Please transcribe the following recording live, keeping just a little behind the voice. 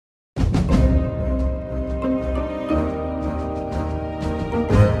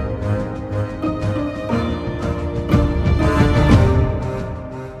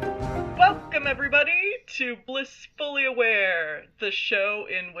to Blissfully Aware, the show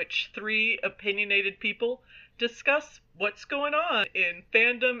in which three opinionated people discuss what's going on in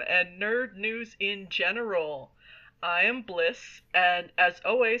fandom and nerd news in general. I am Bliss, and as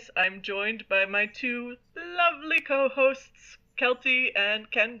always, I'm joined by my two lovely co-hosts, Kelty and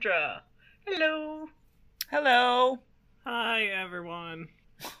Kendra. Hello. Hello. Hi, everyone.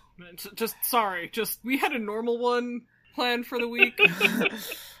 We had a normal one planned for the week.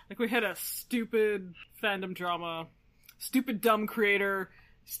 Like, we had a stupid fandom drama, stupid dumb creator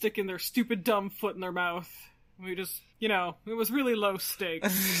sticking their stupid dumb foot in their mouth. We just, it was really low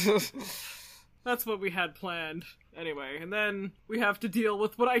stakes. That's what we had planned. Anyway, and then we have to deal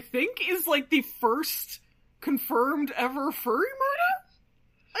with what I think is, like, the first confirmed ever furry murder?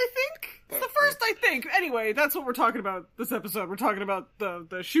 I think? It's the first, I think. Anyway, that's what we're talking about this episode. We're talking about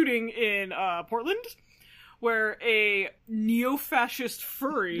the shooting in Portland, where a neo-fascist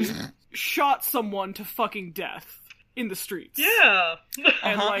furry shot someone to fucking death in the streets. Yeah.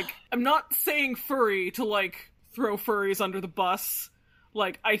 And, I'm not saying furry to, throw furries under the bus.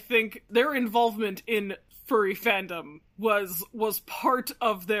 I think their involvement in furry fandom was part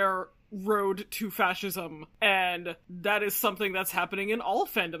of their road to fascism, and that is something that's happening in all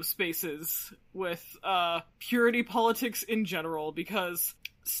fandom spaces with purity politics in general, because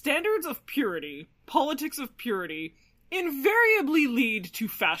standards of purity, politics of purity, invariably lead to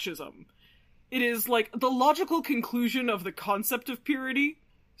fascism. It is the logical conclusion of the concept of purity.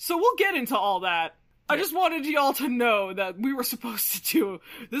 So we'll get into all that. I just wanted y'all to know that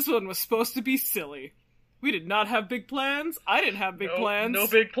this one was supposed to be silly. We did not have big plans. I didn't have big plans. No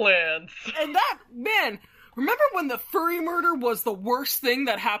big plans. And that, man, remember when the furry murder was the worst thing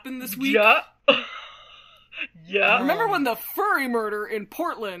that happened this week? Yeah. Yeah. Remember when the furry murder in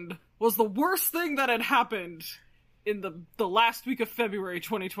Portland was the worst thing that had happened in the last week of February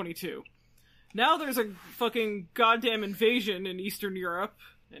 2022? Now there's a fucking goddamn invasion in Eastern Europe,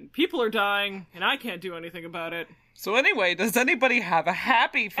 and people are dying, and I can't do anything about it. So anyway, does anybody have a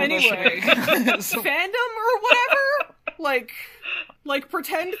happy for this week? Fandom or whatever? Like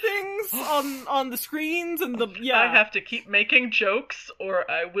pretend things on the screens and I have to keep making jokes or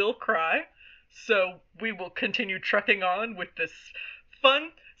I will cry. So we will continue trucking on with this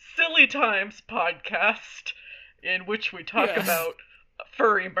fun, silly times podcast in which we talk about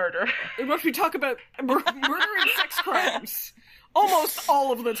furry murder. In which we talk about murder and sex crimes. Almost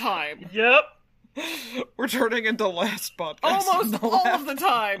all of the time. Yep. We're turning into last podcast. Almost all of the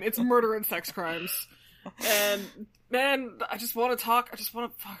time, it's murder and sex crimes. And, man, I just want to talk.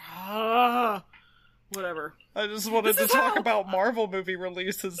 Whatever. I just wanted to talk about Marvel movie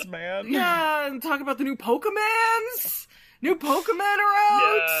releases, man. Yeah, and talk about the new Pokemans. New Pokemon are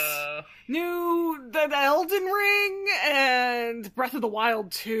out. Yeah. The Elden Ring and Breath of the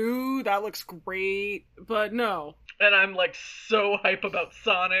Wild 2. That looks great. But no. And I'm so hype about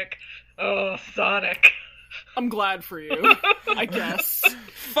Sonic. Oh, Sonic. I'm glad for you, I guess.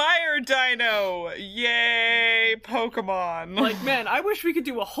 Fire Dino! Yay, Pokemon. Man, I wish we could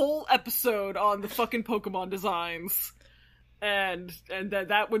do a whole episode on the fucking Pokemon designs. And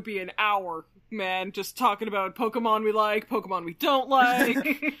that would be an hour, man, just talking about Pokemon we like, Pokemon we don't like,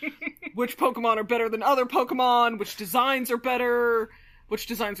 which Pokemon are better than other Pokemon, which designs are better, which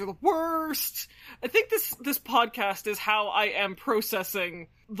designs are the worst. I think this podcast is how I am processing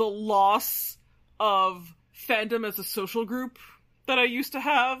the loss of fandom as a social group that I used to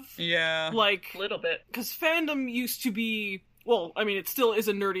have. Yeah. A little bit. Because fandom used to be, well, I mean, it still is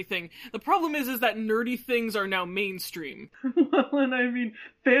a nerdy thing. The problem is that nerdy things are now mainstream. Well, and I mean,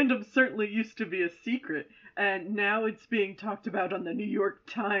 fandom certainly used to be a secret, and now it's being talked about on the New York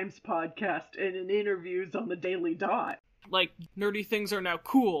Times podcast and in interviews on the Daily Dot. Nerdy things are now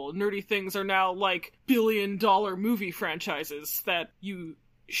cool. Nerdy things are now, billion-dollar movie franchises that you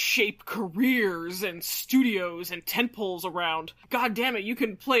shape careers and studios and tentpoles around. God damn it, you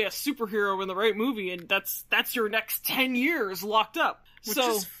can play a superhero in the right movie and that's your next 10 years locked up. Which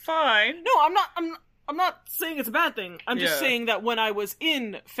is fine. No, I'm not saying it's a bad thing. I'm just saying that when I was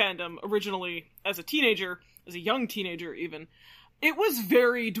in fandom originally as a teenager, as a young teenager even, it was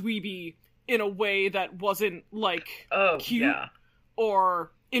very dweeby in a way that wasn't cute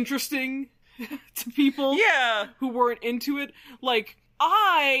or interesting to people who weren't into it.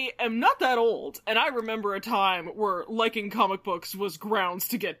 I am not that old, and I remember a time where liking comic books was grounds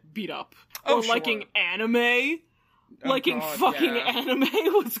to get beat up. Or liking anime. Anime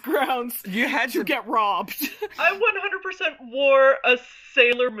was grounds to get robbed. I 100% wore a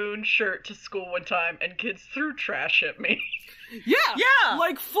Sailor Moon shirt to school one time, and kids threw trash at me. Yeah!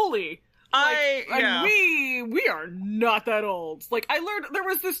 Fully. And we are not that old. Like, I learned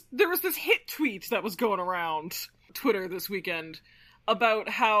there was this hit tweet that was going around Twitter this weekend about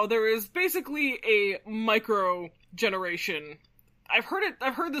how there is basically a micro generation. I've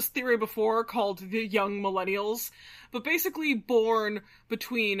heard this theory before called the young millennials, but basically born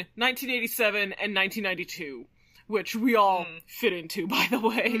between 1987 and 1992. Which we all fit into, by the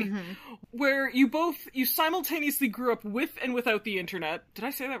way, where you simultaneously grew up with and without the internet. Did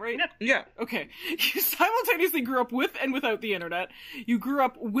I say that right? Yeah. Okay. You simultaneously grew up with and without the internet. You grew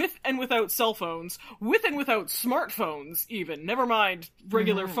up with and without cell phones, with and without smartphones, even. Never mind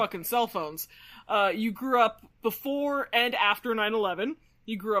regular fucking cell phones. You grew up before and after 9/11.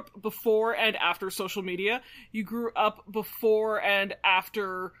 You grew up before and after social media. You grew up before and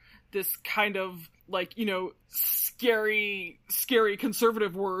after this kind of, like, you know, scary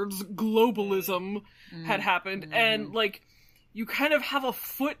conservative words, globalism, had happened. And, like, you kind of have a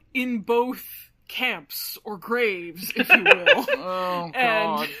foot in both camps, or graves, if you will. Oh,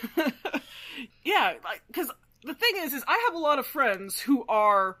 God. And, yeah, because the thing is I have a lot of friends who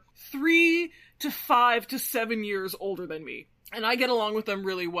are 3 to 5 to 7 years older than me. And I get along with them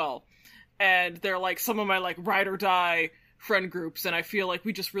really well. And they're, like, some of my, like, ride or die friend groups, and I feel like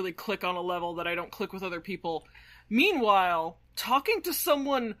we just really click on a level that I don't click with other people. Meanwhile, talking to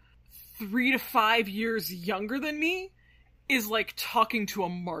someone 3 to 5 years younger than me is like talking to a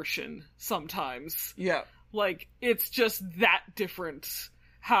Martian sometimes. Yeah. Like, it's just that different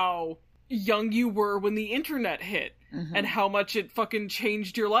how young you were when the internet hit, and how much it fucking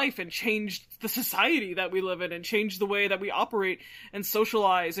changed your life and changed the society that we live in and changed the way that we operate and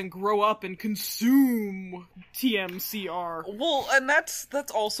socialize and grow up and consume TMCR. Well, and that's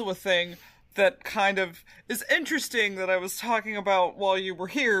also a thing that kind of is interesting that I was talking about while you were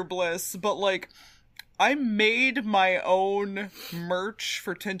here, Bliss, but, like, I made my own merch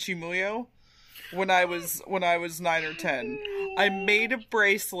for Tenchi Muyo when I was 9 or 10. I made a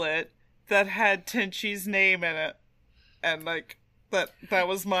bracelet that had Tenchi's name in it. And, like, that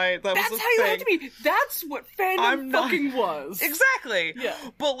was my, that That's was a how you thing. have to be. That's what fandom fucking was. Exactly. Yeah.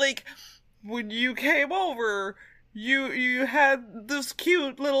 But, like, when you came over, you had this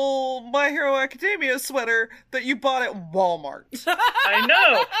cute little My Hero Academia sweater that you bought at Walmart. I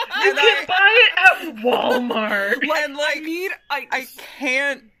know. You can buy it at Walmart. And, like,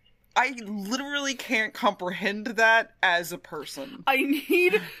 I literally can't comprehend that as a person. I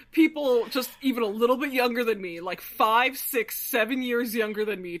need people just even a little bit younger than me, like 5, 6, 7 years younger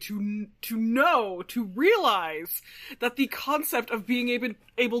than me, to realize that the concept of being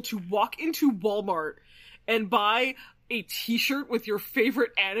able to walk into Walmart and buy a t-shirt with your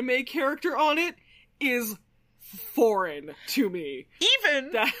favorite anime character on it is foreign to me.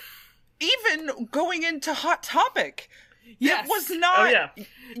 Even going into Hot Topic. Yes. It was not. Oh, yeah.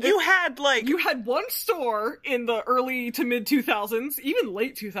 You had one store in the early to mid 2000s, even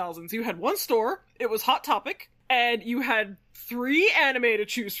late 2000s. You had one store. It was Hot Topic, and you had 3 anime to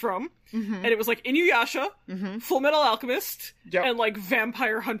choose from, and it was like Inuyasha, Full Metal Alchemist, and like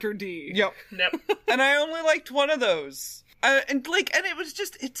Vampire Hunter D. Yep. And I only liked one of those. And it was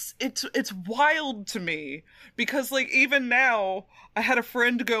just, it's wild to me, because, like, even now, I had a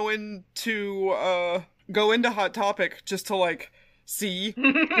friend go into Hot Topic just to, like, see. they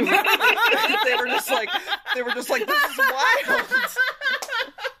were just like, this is wild.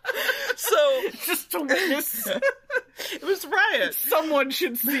 So, Just to witness. it was riot. Someone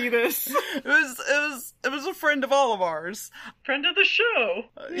should see this. It was a friend of all of ours. Friend of the show.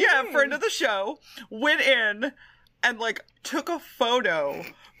 Friend of the show. Went in and, like, took a photo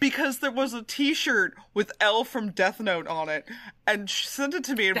because there was a t-shirt with L from Death Note on it, and she sent it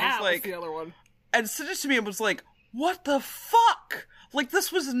to me and That was like, was the other one. and sent it to me and was like, what the fuck? Like,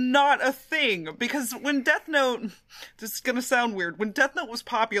 this was not a thing, because when Death Note, this is gonna sound weird, when Death Note was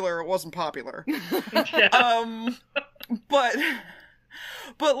popular, it wasn't popular. But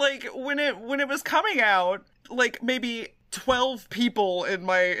like, when it was coming out, like, maybe 12 people in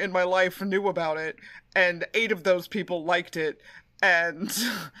my life knew about it, and 8 of those people liked it, and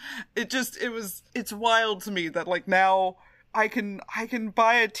it's wild to me that, like, now I can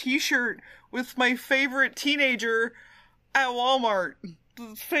buy a t-shirt with my favorite teenager at Walmart.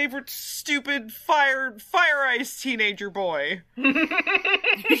 The favorite stupid fire ice teenager boy. You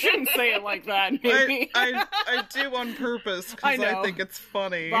shouldn't say it like that, maybe. I do on purpose, because I think it's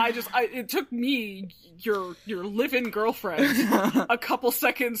funny. But it took me, your live-in girlfriend, a couple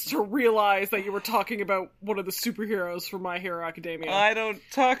seconds to realize that you were talking about one of the superheroes from My Hero Academia. I don't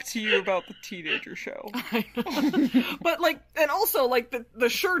talk to you about the teenager show. I know. But, like, and also, like, the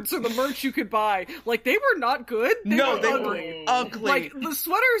shirts or the merch you could buy, like, they were not good. They were ugly. Like, the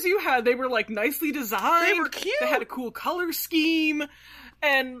sweaters you had, they were like nicely designed. They were cute. They had a cool color scheme,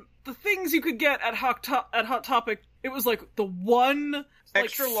 and the things you could get at Hot Topic, it was like the one like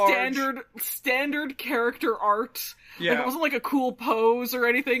Extra large. standard character art. Yeah. Like, it wasn't like a cool pose or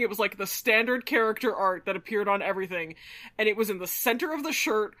anything. It was like the standard character art that appeared on everything, and it was in the center of the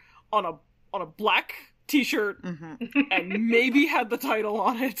shirt on a black t-shirt, and maybe had the title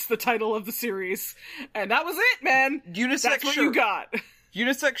on it, the title of the series, and that was it, man. Unisex That's what shirt. you got.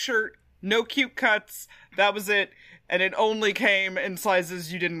 Unisex shirt, no cute cuts, that was it, and it only came in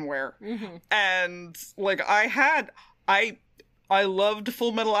sizes you didn't wear. And, like, I loved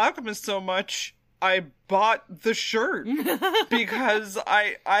Full Metal Alchemist so much, I bought the shirt, because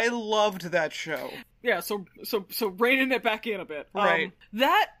I loved that show. Yeah, so reining it back in a bit. Right.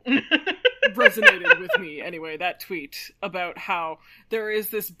 That resonated with me, anyway, that tweet about how there is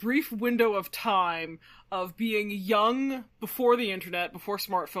this brief window of time of being young before the internet, before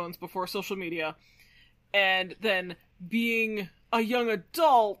smartphones, before social media, and then being a young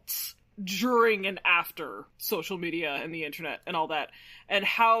adult during and after social media and the internet and all that, and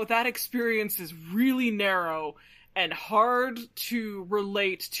how that experience is really narrow and hard to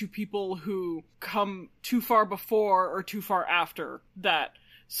relate to people who come too far before or too far after that.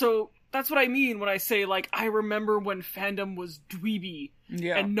 So that's what I mean when I say, like, I remember when fandom was dweeby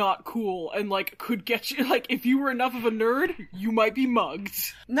and not cool, and, like, could get you, like, if you were enough of a nerd, you might be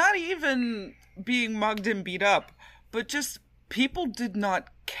mugged. Not even being mugged and beat up, but just people did not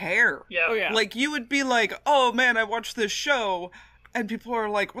care. Yeah. Oh, yeah. Like, you would be like, oh man, I watched this show, and people are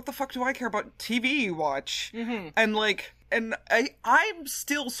like, what the fuck do I care about TV you watch? And like, and I'm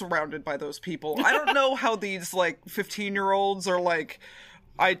still surrounded by those people. I don't know how these, like, 15-year-olds are like,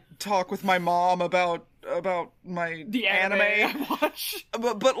 I talk with my mom about my The anime I watch.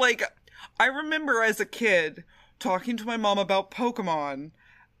 But like, I remember as a kid talking to my mom about Pokemon,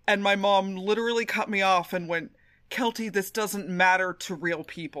 and my mom literally cut me off and went, Kelty, this doesn't matter to real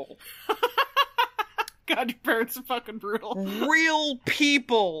people. God, your parents are fucking brutal. Real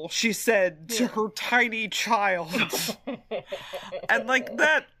people, she said to her tiny child. And like,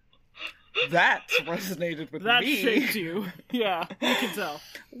 that resonated with That me. shaped you. Yeah, you can tell.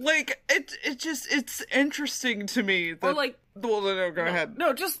 Like, it's interesting to me that... Or like... Well, no, go ahead.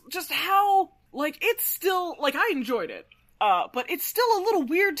 No, just how, like, it's still, like, I enjoyed it. But it's still a little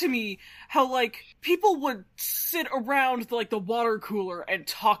weird to me how, like, people would sit around, like, the water cooler and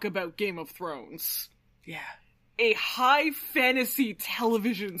talk about Game of Thrones. Yeah. A high fantasy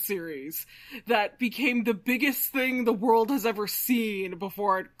television series that became the biggest thing the world has ever seen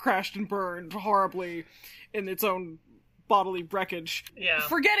before it crashed and burned horribly in its own bodily wreckage. Yeah.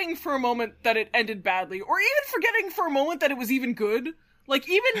 Forgetting for a moment that it ended badly, or even forgetting for a moment that it was even good. Like,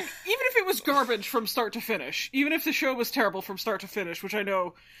 even if it was garbage from start to finish, even if the show was terrible from start to finish, which I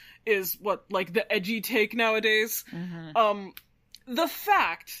know is what, like, the edgy take nowadays, the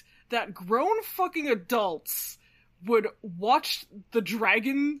fact that grown fucking adults would watch the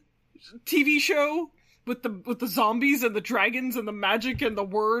Dragon TV show with the zombies and the dragons and the magic and the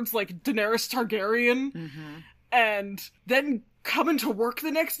words like Daenerys Targaryen, and then come into work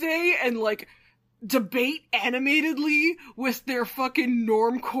the next day and, like, debate animatedly with their fucking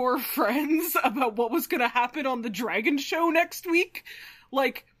normcore friends about what was gonna happen on the Dragon show next week.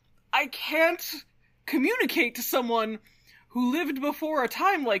 Like, I can't communicate to someone who lived before a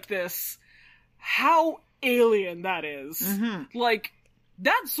time like this how alien that is. Like,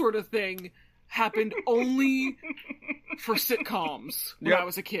 that sort of thing happened only for sitcoms when I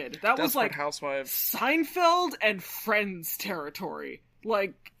was a kid. That was like Housewives. Seinfeld and Friends territory.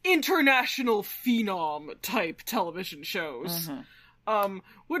 Like, international phenom type television shows.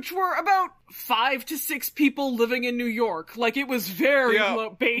 Which were about 5 to 6 people living in New York. Like, it was very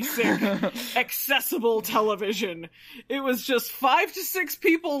basic, accessible television. It was just 5 to 6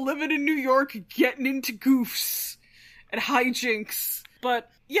 people living in New York getting into goofs and hijinks.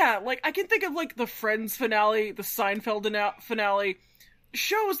 But, yeah, like, I can think of, like, the Friends finale, the Seinfeld finale,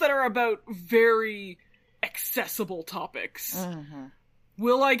 shows that are about very accessible topics.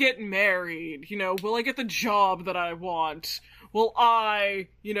 Will I get married? You know, will I get the job that I want? Will I,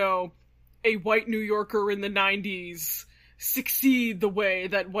 you know, a white New Yorker in the 90s, succeed the way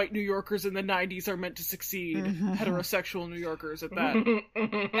that white New Yorkers in the 90s are meant to succeed? Heterosexual New Yorkers at that.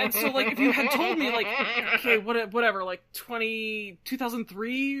 And so, like, if you had told me, like, okay, whatever, like,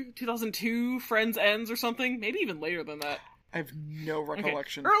 2003, 2002, Friends ends or something, maybe even later than that. I have no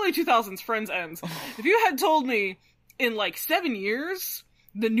recollection. Okay. Early 2000s, Friends ends. If you had told me in, like, 7 years,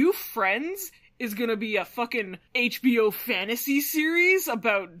 the new Friends is gonna be a fucking HBO fantasy series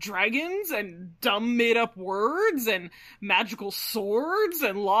about dragons and dumb made-up words and magical swords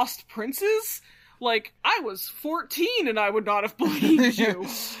and lost princes? Like, I was 14 and I would not have believed you.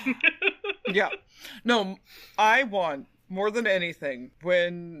 Yeah. No, I want, more than anything,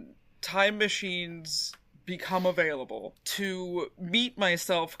 when time machines become available, to meet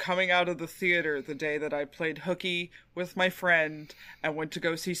myself coming out of the theater the day that I played hooky with my friend and went to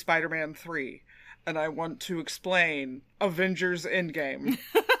go see Spider-Man 3. And I want to explain Avengers Endgame.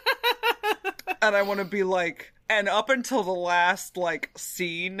 And I want to be like, and up until the last, like,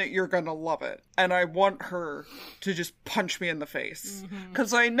 scene, you're gonna love it. And I want her to just punch me in the face.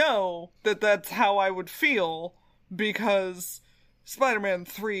 Because I know that that's how I would feel, because Spider-Man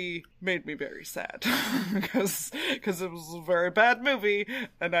 3 made me very sad. Because it was a very bad movie,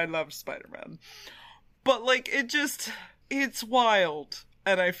 and I loved Spider-Man. But, like, it's wild.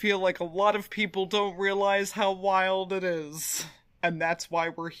 And I feel like a lot of people don't realize how wild it is. And that's why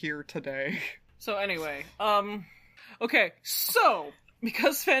we're here today. So anyway, okay, so,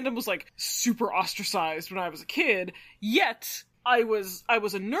 because fandom was, like, super ostracized when I was a kid, yet I was a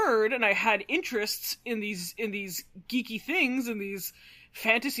nerd and I had interests in these geeky things and these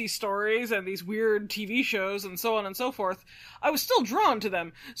fantasy stories and these weird TV shows and so on and so forth, I was still drawn to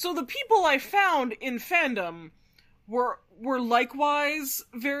them. So the people I found in fandom were likewise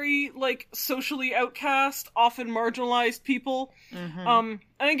very, like, socially outcast, often marginalized people. And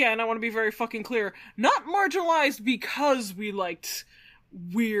again, I want to be very fucking clear, not marginalized because we liked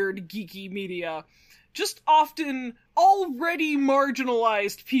weird, geeky media. Just often already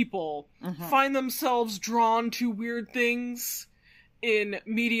marginalized people find themselves drawn to weird things in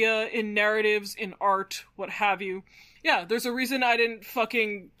media, in narratives, in art, what have you. Yeah, there's a reason I didn't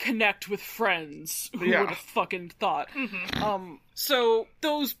fucking connect with Friends. Who would have fucking thought? So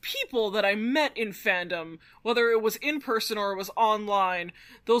those people that I met in fandom, whether it was in person or it was online,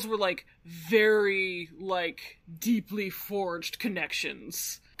 those were, like, very, like, deeply forged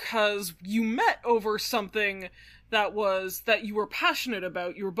connections. 'Cause you met over something that you were passionate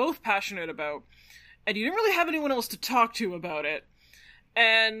about, you were both passionate about, and you didn't really have anyone else to talk to about it.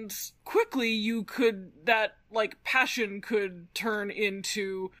 And quickly that, like, passion could turn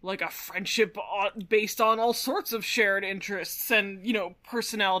into, like, a friendship based on all sorts of shared interests and, you know,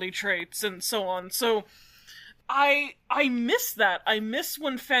 personality traits and so on. So, I miss that. I miss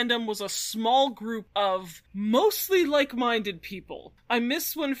when fandom was a small group of mostly like-minded people. I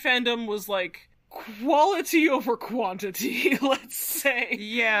miss when fandom was, like, quality over quantity, let's say.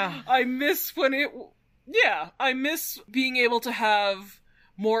 Yeah. I miss being able to have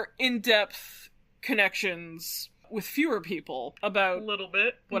more in-depth connections with fewer people about A little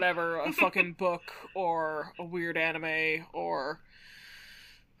bit. whatever, a fucking book or a weird anime or,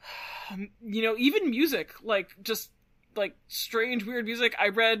 you know, even music, like, just, like, strange, weird music. I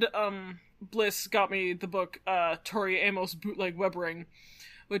read, Bliss got me the book, Tori Amos Bootleg Webbering,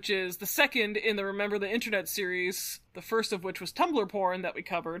 which is the second in the Remember the Internet series, the first of which was Tumblr porn that we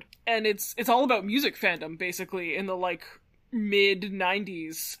covered. And it's all about music fandom, basically, in the, like,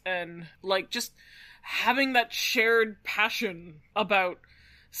 mid-90s, and, like, just having that shared passion about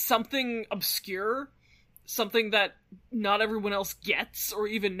something obscure, something that not everyone else gets or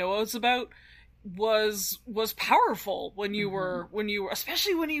even knows about, was powerful when you were,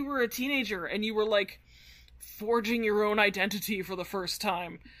 especially when you were a teenager and you were, like, forging your own identity for the first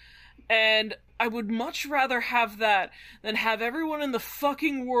time. And I would much rather have that than have everyone in the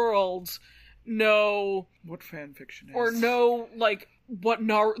fucking world know what fanfiction is. Or know, like, what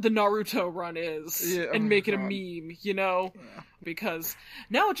the Naruto run is. Yeah, and make it a God. meme, you know? Yeah. Because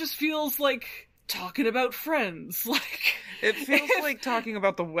now it just feels like talking about Friends. Like, It feels like talking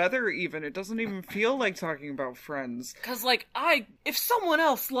about the weather, even. It doesn't even feel like talking about Friends. Cause, like, if someone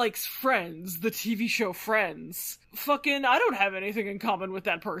else likes Friends, the TV show Friends, fucking, I don't have anything in common with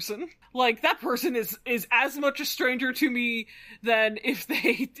that person. Like, that person is as much a stranger to me than if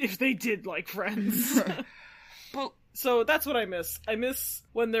they did like Friends. But So that's what I miss. I miss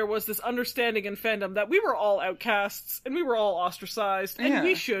when there was this understanding in fandom that we were all outcasts, and we were all ostracized, and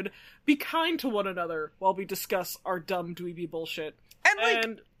we should be kind to one another while we discuss our dumb dweeby bullshit. And,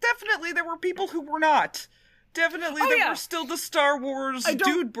 like, definitely there were people who were not. Definitely there were still the Star Wars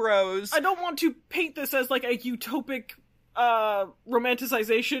dude bros. I don't want to paint this as, like, a utopic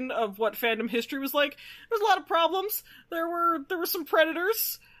romanticization of what fandom history was like. There's a lot of problems. There were some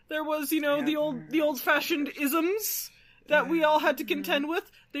predators. There was, you know, the old-fashioned isms that we all had to contend with.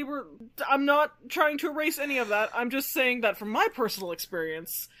 I'm not trying to erase any of that. I'm just saying that from my personal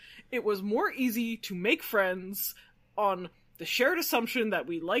experience, it was more easy to make friends on the shared assumption that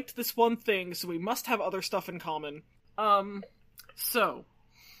we liked this one thing, so we must have other stuff in common. So,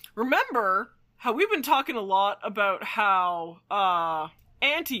 remember how we've been talking a lot about how,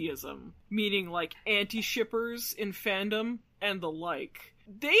 anti-ism, meaning, like, anti-shippers in fandom and the like,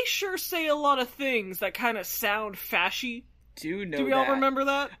 they sure say a lot of things that kind of sound fashy. Do we all remember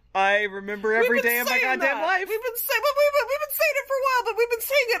that? I remember every day of my goddamn life. We've been saying it for a while, but we've been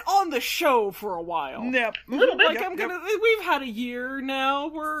saying it on the show for a while. Yep. A little bit. Like, we've had a year now.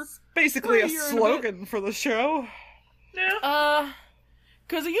 We're basically we're a slogan for the show. Yeah.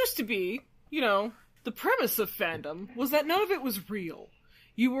 Because it used to be, you know, the premise of fandom was that none of it was real.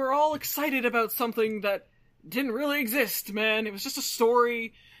 You were all excited about something that didn't really exist, man. It was just a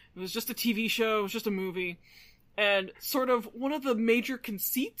story. It was just a TV show. It was just a movie. And sort of one of the major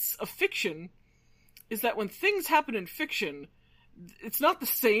conceits of fiction is that when things happen in fiction, it's not the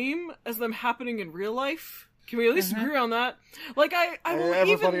same as them happening in real life. Can we at least agree on that? Like, I will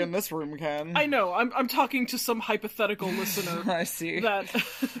everybody even... in this room can. I know, I'm talking to some hypothetical listener. I see.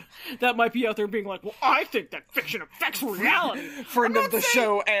 That might be out there being like, well, I think that fiction affects reality. Friend of the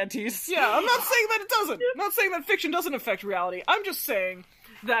show, aunties. Yeah, I'm not saying that it doesn't. I'm not saying that fiction doesn't affect reality. I'm just saying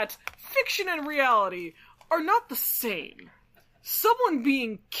that fiction and reality are not the same. Someone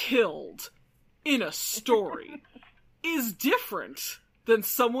being killed in a story is different than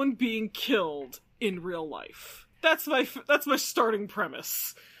someone being killed in real life. That's my starting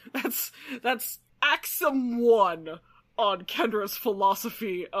premise. That's axiom 1 on Kendra's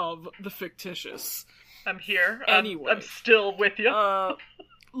philosophy of the fictitious. I'm here. Anyway. I'm still with you.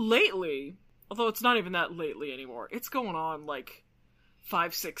 Lately, although it's not even that lately anymore, it's going on like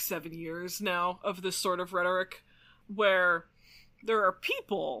 5, 6, 7 years now of this sort of rhetoric where there are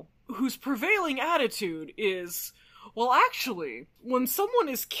people whose prevailing attitude is, well, actually, when someone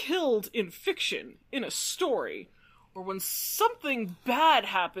is killed in fiction, in a story, or when something bad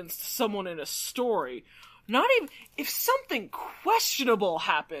happens to someone in a story, not even if something questionable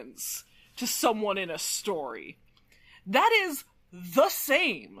happens to someone in a story, that is the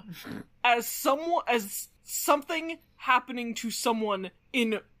same as something happening to someone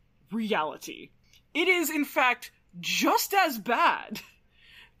in reality. It is, in fact, just as bad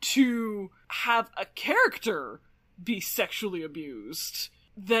to have a character be sexually abused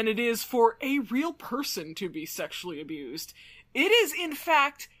than it is for a real person to be sexually abused. It is, in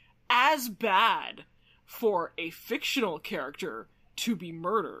fact, as bad for a fictional character to be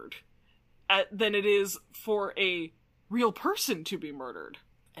murdered than it is for a real person to be murdered.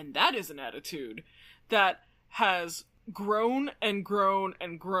 And that is an attitude that has grown and grown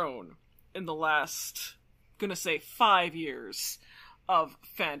and grown in the last, gonna say, 5 years of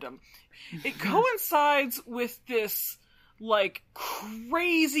fandom. It coincides with this, like,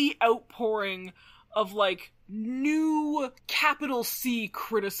 crazy outpouring of, like, new capital C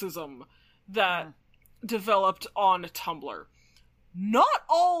criticism that developed on Tumblr. Not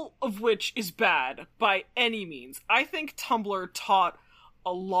all of which is bad by any means. I think Tumblr taught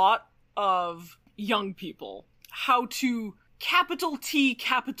a lot of young people how to capital T,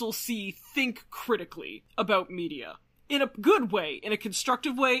 capital C, think critically about media. In a good way, in a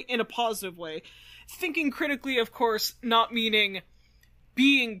constructive way, in a positive way. Thinking critically, of course, not meaning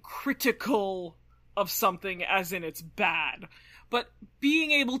being critical of something as in it's bad, but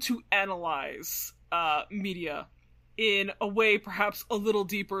being able to analyze media in a way perhaps a little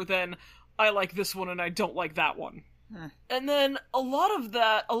deeper than I like this one and I don't like that one. And then a lot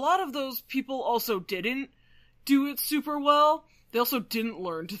of those people also didn't do it super well. They also didn't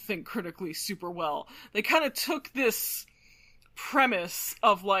learn to think critically super well. They kind of took this premise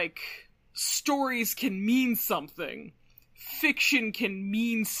of, like, stories can mean something. Fiction can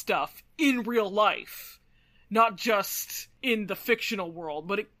mean stuff in real life. Not just in the fictional world,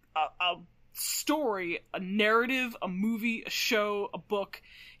 but a story, a narrative, a movie, a show, a book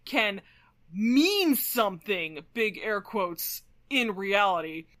can mean something, big air quotes, in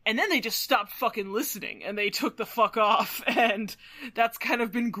reality, and then they just stopped fucking listening, and they took the fuck off, and that's kind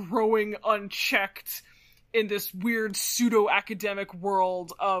of been growing unchecked in this weird pseudo-academic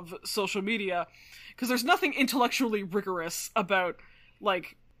world of social media, because there's nothing intellectually rigorous about,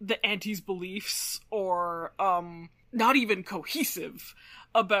 like, the anti's beliefs, or, not even cohesive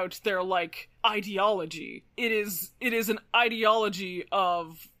about their, like, ideology. It is an ideology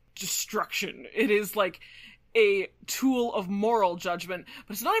of destruction. It is, like, a tool of moral judgment,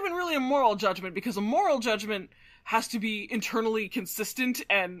 but it's not even really a moral judgment, because a moral judgment has to be internally consistent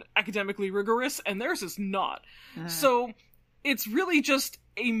and academically rigorous, and theirs is not. So it's really just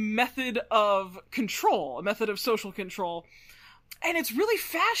a method of control, a method of social control, and it's really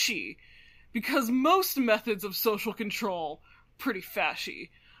fashy, because most methods of social control pretty fashy.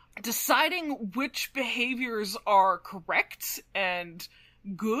 Deciding which behaviors are correct and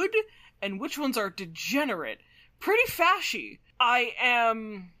good and which ones are degenerate, pretty fashy. I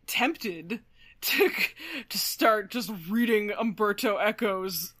am tempted to start just reading Umberto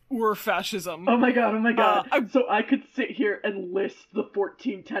Eco's Ur-Fascism. Oh my god. So I could sit here and list the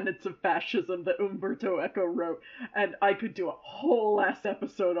 14 tenets of fascism that Umberto Eco wrote, and I could do a whole last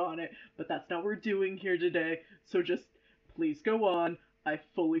episode on it, but that's not what we're doing here today, so just please go on. I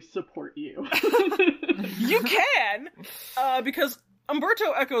fully support you. You can! Because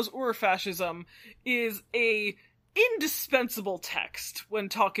Umberto Eco's Ur-Fascism is a indispensable text when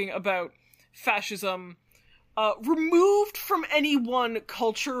talking about fascism, removed from any one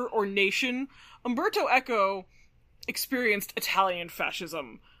culture or nation. Umberto Eco experienced Italian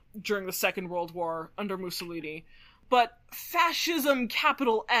fascism during the Second World War under Mussolini, but fascism,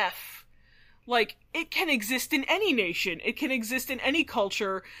 capital F, like, it can exist in any nation, it can exist in any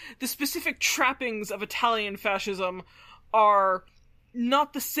culture. The specific trappings of Italian fascism are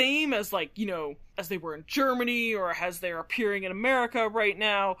not the same as, like, you know, as they were in Germany or as they're appearing in America right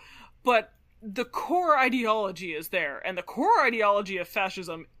now, but the core ideology is there, and the core ideology of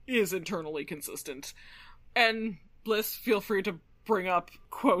fascism is internally consistent. And Bliss, feel free to bring up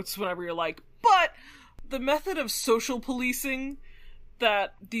quotes whenever you like, but the method of social policing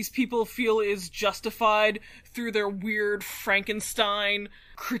that these people feel is justified through their weird Frankenstein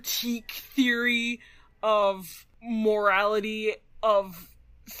critique theory of morality of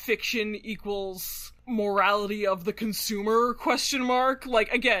fiction equals morality of the consumer, ?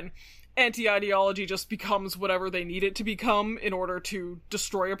 Like, again, anti-ideology just becomes whatever they need it to become in order to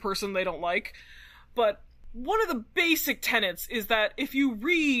destroy a person they don't like. But one of the basic tenets is that if you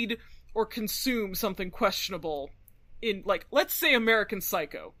read or consume something questionable in, like, let's say American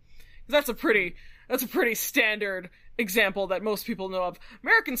Psycho, that's a pretty standard example that most people know of.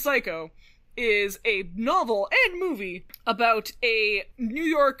 American Psycho is a novel and movie about a New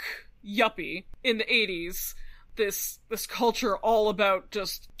York yuppie in the 80s, this culture all about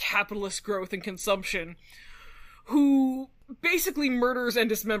just capitalist growth and consumption, who basically murders and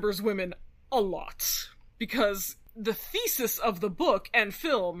dismembers women a lot. Because the thesis of the book and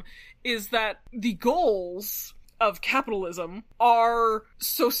film is that the goals of capitalism are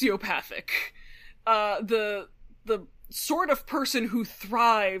sociopathic. The sort of person who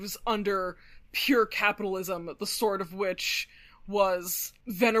thrives under pure capitalism, the sort of which was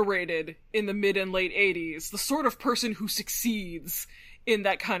venerated in the mid and late 80s, the sort of person who succeeds in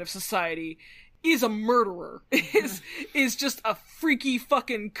that kind of society is a murderer, is just a freaky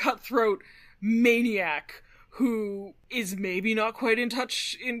fucking cutthroat maniac who is maybe not quite in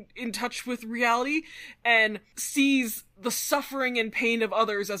touch with reality and sees the suffering and pain of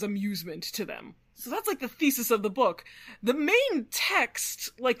others as amusement to them. So that's like the thesis of the book. The main text,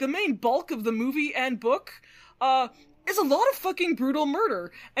 like the main bulk of the movie and book, is a lot of fucking brutal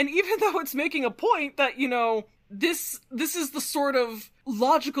murder. And even though it's making a point that, you know, this is the sort of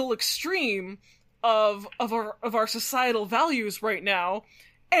logical extreme of our societal values right now,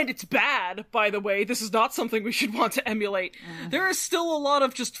 and it's bad, by the way, this is not something we should want to emulate, there is still a lot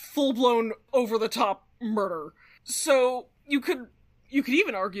of just full-blown, over-the-top murder. So, you could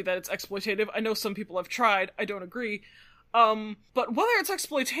even argue that it's exploitative. I know some people have tried, I don't agree. But whether it's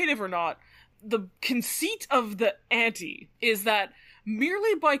exploitative or not, the conceit of the ante is that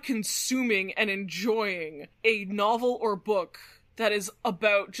merely by consuming and enjoying a novel or book that is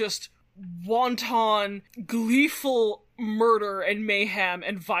about just wanton, gleeful murder and mayhem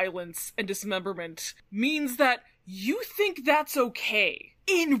and violence and dismemberment means that you think that's okay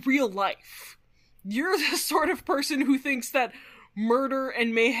in real life. You're the sort of person who thinks that murder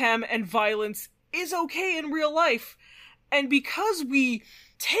and mayhem and violence is okay in real life. And because we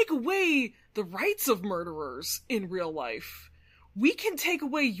take away the rights of murderers in real life, we can take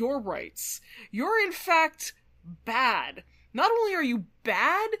away your rights. You're in fact bad. Not only are you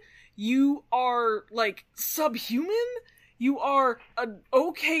bad, you are, like, subhuman. You are an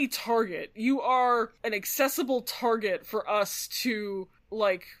okay target. You are an accessible target for us to,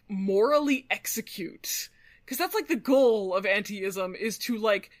 like, morally execute. Because that's, like, the goal of anti-ism, is to,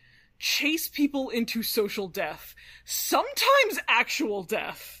 like, chase people into social death. Sometimes actual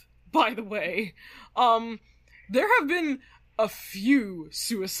death, by the way. There have been a few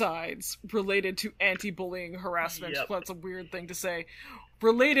suicides related to anti-bullying harassment. Yep. That's a weird thing to say.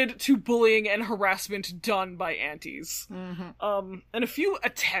 Related to bullying and harassment done by antis. Mm-hmm. And a few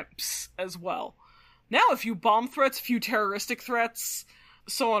attempts as well. Now a few bomb threats, a few terroristic threats,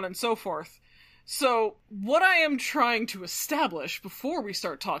 so on and so forth. So, what I am trying to establish before we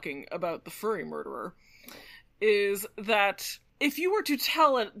start talking about the furry murderer is that if you were to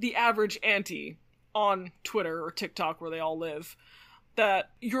tell the average auntie on Twitter or TikTok, where they all live,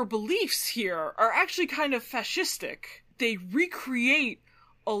 that your beliefs here are actually kind of fascistic, they recreate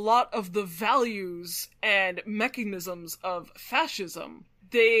a lot of the values and mechanisms of fascism,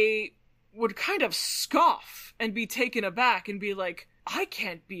 they would kind of scoff and be taken aback and be like, I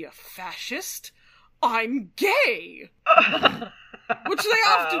can't be a fascist, I'm gay! Which they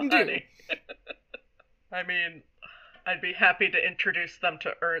often do. Honey. I mean, I'd be happy to introduce them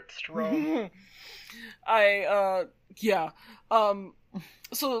to Ernst Röhm.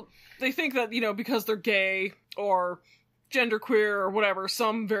 So they think that, because they're gay, or genderqueer, or whatever,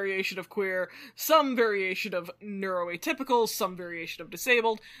 some variation of queer, some variation of neuroatypical, some variation of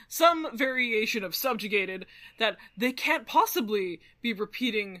disabled, some variation of subjugated, that they can't possibly be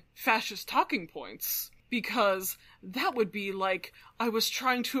repeating fascist talking points, because that would be like, I was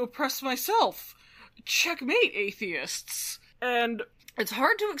trying to oppress myself. Checkmate, atheists. And it's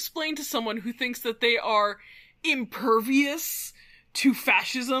hard to explain to someone who thinks that they are impervious to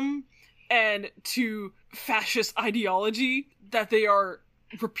fascism and to fascist ideology, that they are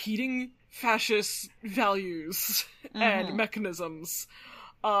repeating fascist values and mechanisms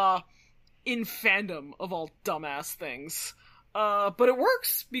in fandom, of all dumbass things. But it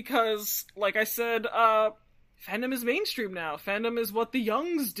works because, like I said, fandom is mainstream now. Fandom is what the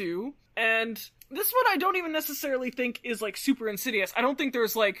youngs do, and this one I don't even necessarily think is, like, super insidious. I don't think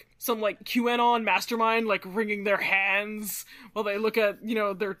there's, like, some, like, QAnon mastermind, like, wringing their hands while they look at,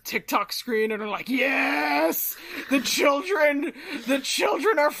 their TikTok screen and are like, yes! The children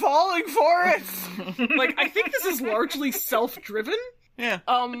are falling for it! Like, I think this is largely self-driven. Yeah.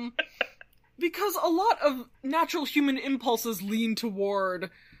 Because a lot of natural human impulses lean toward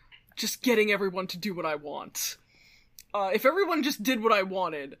just getting everyone to do what I want. If everyone just did what I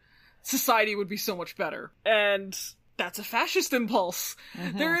wanted, society would be so much better. And that's a fascist impulse.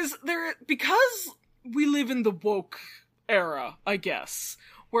 Because we live in the woke era, I guess,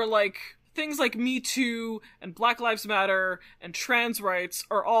 where, like, things like Me Too and Black Lives Matter and trans rights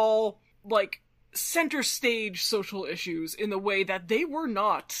are all, like, center stage social issues in the way that they were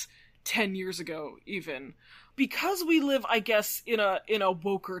not 10 years ago, even. Because we live, I guess, in a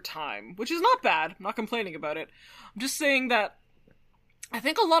woker time, which is not bad, I'm not complaining about it. I'm just saying that I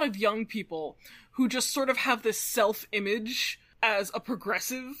think a lot of young people who just sort of have this self-image as a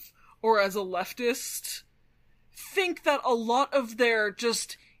progressive or as a leftist think that a lot of their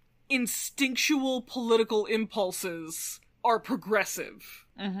just instinctual political impulses are progressive,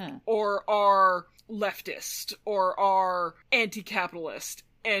 or are leftist, or are anti-capitalist,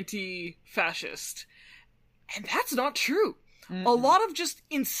 anti-fascist. And that's not true. A lot of just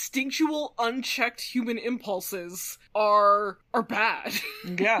instinctual, unchecked human impulses are bad.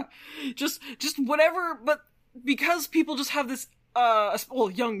 Yeah. just whatever, but because people just have this,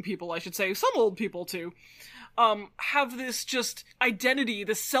 young people, I should say, some old people too, have this just identity,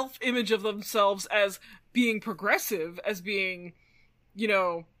 this self-image of themselves as being progressive, as being,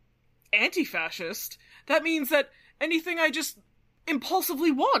 anti-fascist, that means that anything I just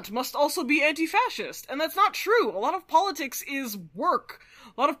impulsively want must also be anti-fascist. And that's not true. A lot of politics is work.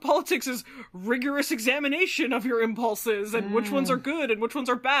 A lot of politics is rigorous examination of your impulses and which ones are good and which ones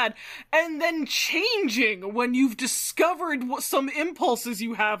are bad. And then changing when you've discovered some impulses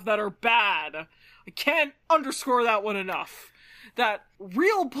you have that are bad. I can't underscore that one enough. That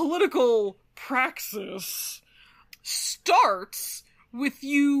real political praxis starts with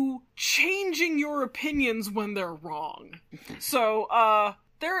you changing your opinions when they're wrong. So,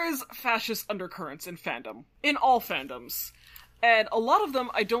 there is fascist undercurrents in fandom. In all fandoms. And a lot of them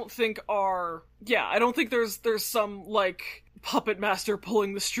I don't think are... Yeah, I don't think there's some, like, puppet master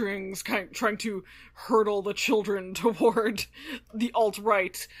pulling the strings, trying to hurdle the children toward the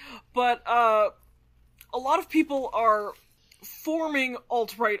alt-right. But, a lot of people are forming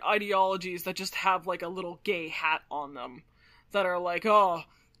alt-right ideologies that just have, like, a little gay hat on them. That are like, oh,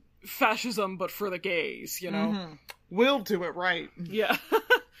 fascism, but for the gays, We'll do it right. Yeah.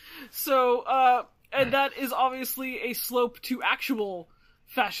 So, and that is obviously a slope to actual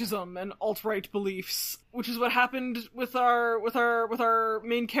fascism and alt-right beliefs, which is what happened with our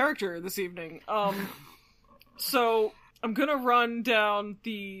main character this evening. So I'm gonna run down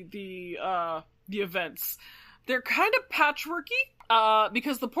the events. They're kind of patchworky,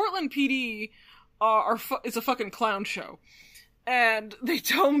 because the Portland PD is a fucking clown show. And they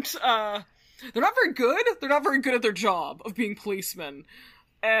don't, they're not very good. They're not very good at their job of being policemen.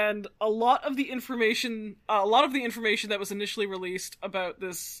 And a lot of the information that was initially released about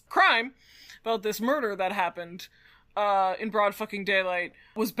this crime, about this murder that happened, in broad fucking daylight,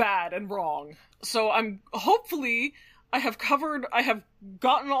 was bad and wrong. So hopefully, I have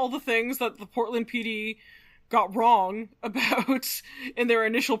gotten all the things that the Portland PD got wrong about in their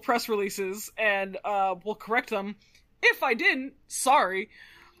initial press releases, and will correct them. If I didn't, sorry.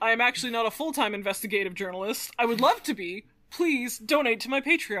 I am actually not a full-time investigative journalist. I would love to be. Please donate to my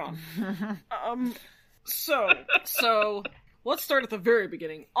Patreon. So let's start at the very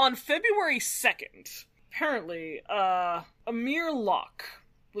beginning. On February 2nd, apparently, Amir Locke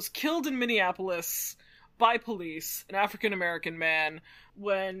was killed in Minneapolis by police, an African-American man,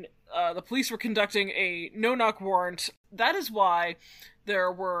 when the police were conducting a no-knock warrant. That is why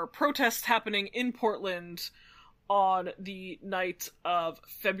there were protests happening in Portland on the night of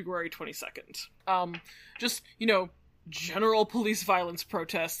February 22nd. Just, general police violence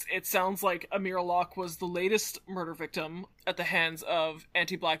protests. It sounds like Amir Locke was the latest murder victim at the hands of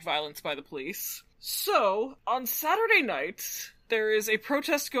anti-black violence by the police. So, on Saturday night, there is a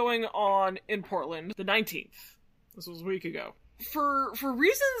protest going on in Portland, the 19th. This was a week ago. For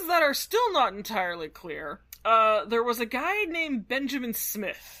reasons that are still not entirely clear, there was a guy named Benjamin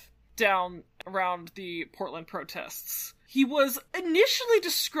Smith down around the Portland protests. He was initially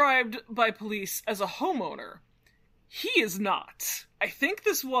described by police as a homeowner. He is not. I think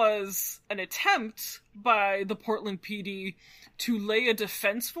this was an attempt by the Portland PD to lay a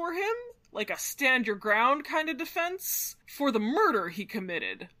defense for him, like a stand your ground kind of defense, for the murder he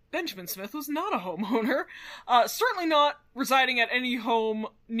committed. Benjamin Smith was not a homeowner, certainly not residing at any home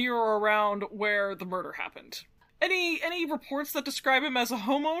near or around where the murder happened. Any reports that describe him as a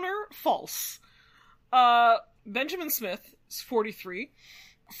homeowner? False. Benjamin Smith is 43.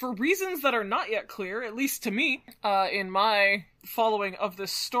 For reasons that are not yet clear, at least to me, in my following of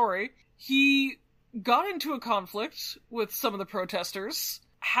this story, he got into a conflict with some of the protesters,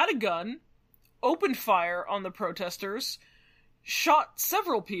 had a gun, opened fire on the protesters, shot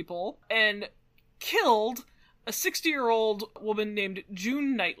several people, and killed a 60-year-old woman named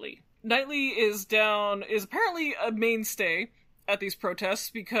June Knightley. Knightley is apparently a mainstay at these protests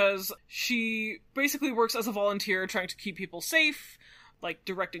because she basically works as a volunteer trying to keep people safe, like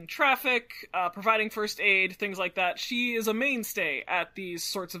directing traffic, providing first aid, things like that. She is a mainstay at these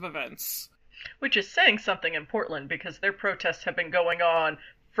sorts of events. Which is saying something in Portland because their protests have been going on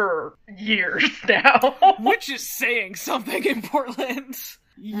for years now. Which is saying something in Portland.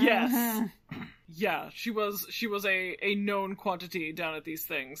 Yes. Mm-hmm. Yeah, she was a known quantity down at these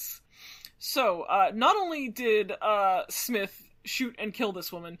things. So, not only did Smith shoot and kill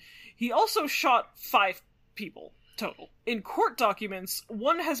this woman, he also shot 5 people total. In court documents,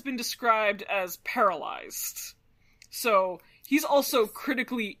 one has been described as paralyzed. So, he's also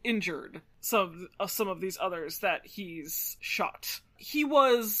critically injured some of these others that he's shot. He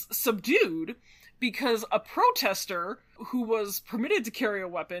was subdued because a protester who was permitted to carry a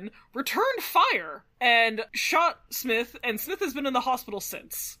weapon returned fire and shot Smith, and Smith has been in the hospital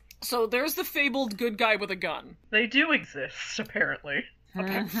since. So there's the fabled good guy with a gun. They do exist, apparently.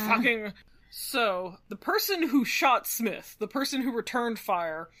 So, the person who shot Smith, the person who returned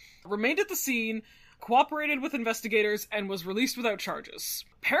fire, remained at the scene, cooperated with investigators, and was released without charges.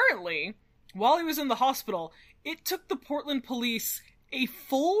 Apparently, while he was in the hospital, it took the Portland police a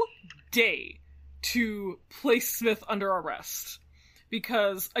full day to place Smith under arrest.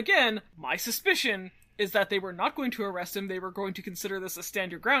 Because, again, my suspicion is that they were not going to arrest him. They were going to consider this a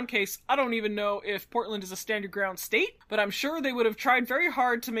stand your ground case. I don't even know if Portland is a stand your ground state, but I'm sure they would have tried very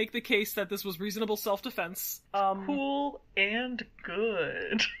hard to make the case that this was reasonable self-defense. Cool and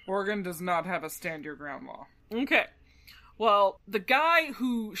good. Oregon does not have a stand your ground law. Okay. Well, the guy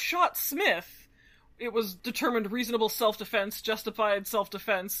who shot Smith, it was determined reasonable self-defense, justified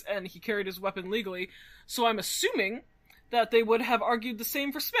self-defense, and he carried his weapon legally, so I'm assuming that they would have argued the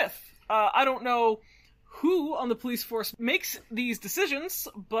same for Smith. I don't know who on the police force makes these decisions,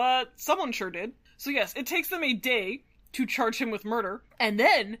 but someone sure did. So yes, it takes them a day to charge him with murder, and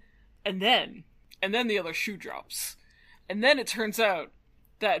then the other shoe drops. And then it turns out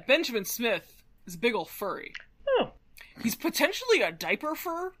that Benjamin Smith is a big ol' furry. Oh. He's potentially a diaper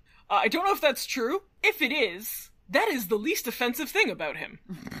fur. I don't know if that's true. If it is, that is the least offensive thing about him.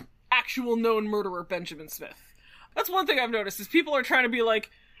 Actual known murderer Benjamin Smith. That's one thing I've noticed, is people are trying to be like,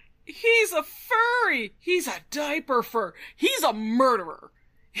 he's a furry! He's a diaper fur! He's a murderer!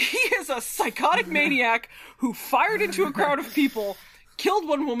 He is a psychotic maniac who fired into a crowd of people, killed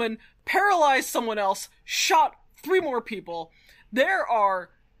one woman, paralyzed someone else, shot 3 more people. There are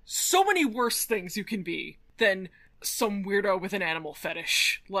so many worse things you can be than some weirdo with an animal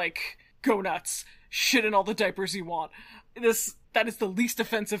fetish. Like, go nuts, shit in all the diapers you want. That is the least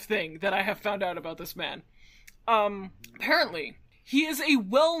offensive thing that I have found out about this man. Apparently, He is a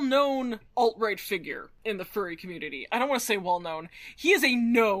well-known alt-right figure in the furry community. I don't want to say well-known. He is a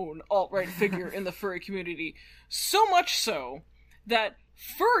known alt-right figure in the furry community. So much so that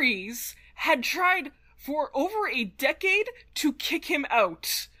furries had tried for over a decade to kick him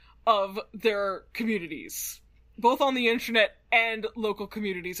out of their communities, both on the internet and local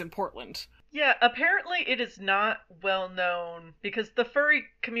communities in Portland. Yeah, apparently it is not well known because the furry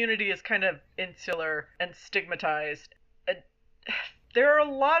community is kind of insular and stigmatized. And there are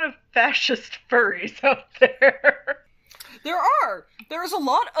a lot of fascist furries out there. There's a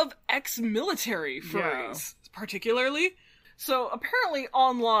lot of ex-military furries, particularly. So apparently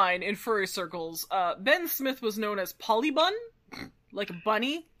online in furry circles, Ben Smith was known as Polybun, like a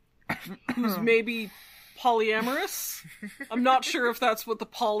bunny, who's maybe polyamorous. I'm not sure if that's what the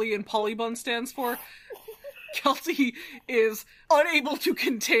poly and polybun stands for. Kelty is unable to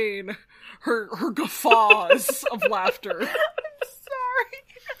contain her guffaws of laughter. I'm sorry.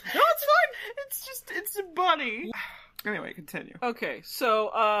 No, it's fine. It's a bunny. Anyway, continue. Okay, so,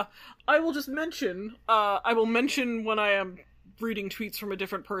 I will just mention, I will mention when I am reading tweets from a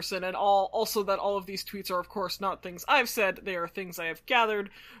different person, and also that all of these tweets are, of course, not things I've said, they are things I have gathered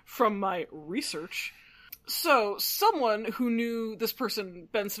from my research. So, someone who knew this person,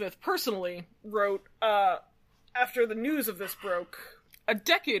 Ben Smith, personally, wrote, after the news of this broke, a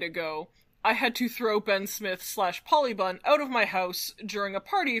decade ago, I had to throw Ben Smith / Polybun out of my house during a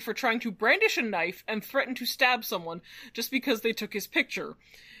party for trying to brandish a knife and threaten to stab someone just because they took his picture.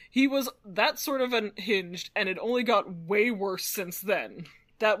 He was that sort of unhinged, and it only got way worse since then.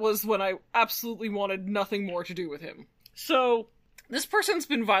 That was when I absolutely wanted nothing more to do with him. So, this person's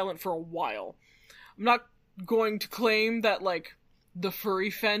been violent for a while. I'm not going to claim that, like, the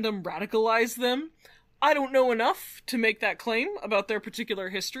furry fandom radicalized them. I don't know enough to make that claim about their particular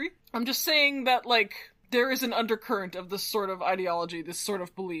history. I'm just saying that, like, there is an undercurrent of this sort of ideology, this sort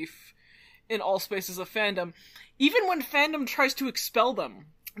of belief in all spaces of fandom. Even when fandom tries to expel them,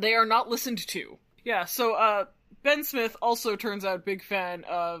 they are not listened to. Yeah, so, Ben Smith also turns out big fan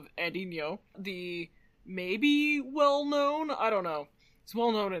of Andy Ngo, the maybe well-known, I don't know, he's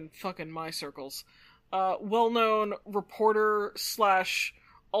well-known in fucking my circles, well-known reporter /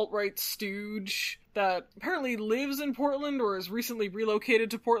 alt-right stooge that apparently lives in Portland or has recently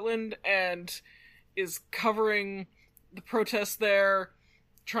relocated to Portland and is covering the protests there,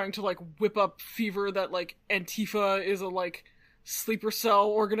 trying to, like, whip up fever that, like, Antifa is a, like, sleeper cell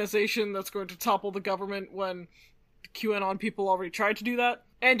organization that's going to topple the government when the QAnon people already tried to do that.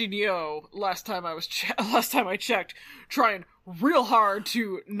 Andy Ngo, last time I checked, trying real hard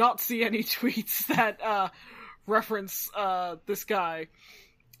to not see any tweets that, reference, this guy.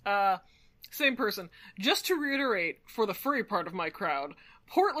 Same person. Just to reiterate, for the furry part of my crowd,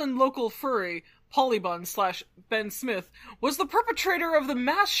 Portland local furry, Polybun / Ben Smith, was the perpetrator of the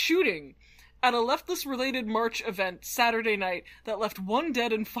mass shooting at a leftist-related march event Saturday night that left 1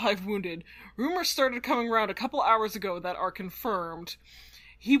 dead and 5 wounded. Rumors started coming around a couple hours ago that are confirmed.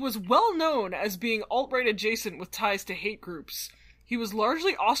 He was well known as being alt-right adjacent with ties to hate groups. He was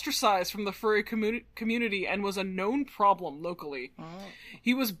largely ostracized from the furry community and was a known problem locally. Oh.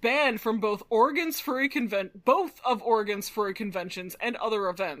 He was banned from both of Oregon's furry conventions and other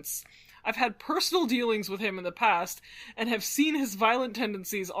events. I've had personal dealings with him in the past and have seen his violent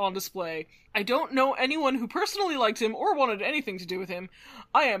tendencies on display. I don't know anyone who personally liked him or wanted anything to do with him.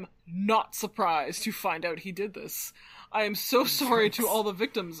 I am not surprised to find out he did this. I am so sorry to all the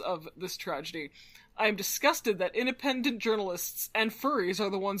victims of this tragedy. I am disgusted that independent journalists and furries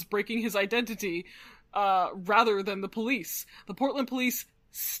are the ones breaking his identity, rather than the police. The Portland police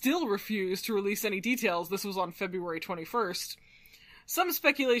still refuse to release any details. This was on February 21st. Some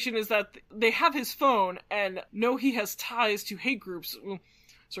speculation is that they have his phone and know he has ties to hate groups.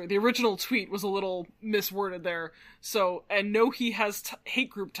 Sorry, the original tweet was a little misworded there. So, and know he has hate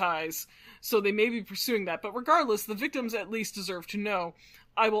group ties, so they may be pursuing that. But regardless, the victims at least deserve to know.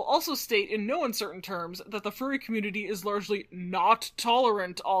 I will also state in no uncertain terms that the furry community is largely not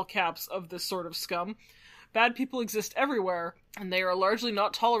tolerant, all caps, of this sort of scum. Bad people exist everywhere, and they are largely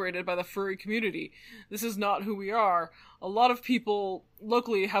not tolerated by the furry community. This is not who we are. A lot of people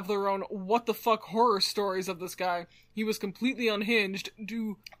locally have their own what-the-fuck horror stories of this guy. He was completely unhinged.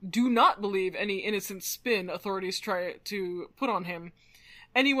 Do not believe any innocent spin authorities try to put on him.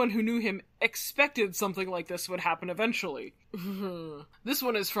 Anyone who knew him expected something like this would happen eventually. This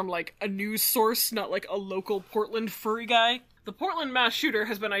one is from, like, a news source, not, like, a local Portland furry guy. The Portland mass shooter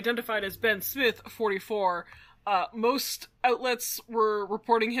has been identified as Ben Smith, 44. Most outlets were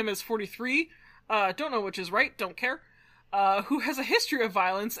reporting him as 43. Don't know which is right, don't care. Who has a history of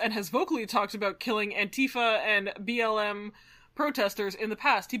violence and has vocally talked about killing Antifa and BLM protesters in the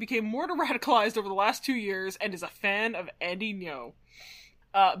past. He became more radicalized over the last 2 years and is a fan of Andy Ngo.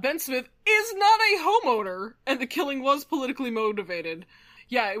 Ben Smith is not a homeowner, and the killing was politically motivated.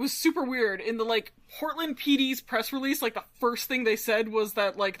 Yeah, it was super weird. In the, Portland PD's press release, the first thing they said was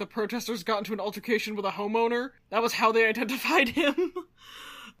that, the protesters got into an altercation with a homeowner. That was how they identified him.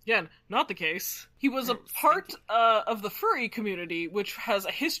 Again, not the case. He was a part of the furry community, which has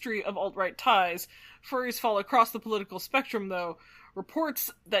a history of alt-right ties. Furries fall across the political spectrum, though. Reports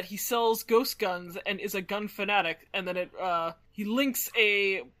that he sells ghost guns and is a gun fanatic, and then he links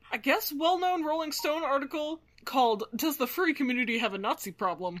a, I guess, well-known Rolling Stone article called "Does the Furry Community Have a Nazi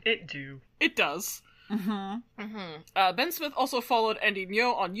Problem?" It do. It does. Ben Smith also followed Andy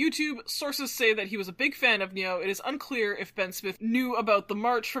Ngo on YouTube. Sources say that he was a big fan of Ngo. It is unclear if Ben Smith knew about the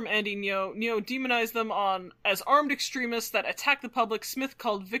march from Andy Ngo. Ngo demonized them as armed extremists that attacked the public. Smith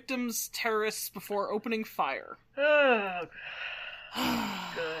called victims terrorists before opening fire. Oh,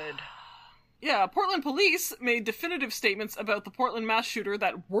 good. Yeah, Portland police made definitive statements about the Portland mass shooter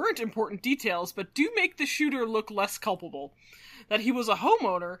that weren't important details, but do make the shooter look less culpable. That he was a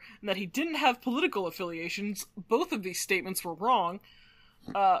homeowner, and that he didn't have political affiliations. Both of these statements were wrong.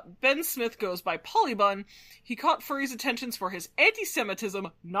 Ben Smith goes by Polybun. He caught furries' attentions for his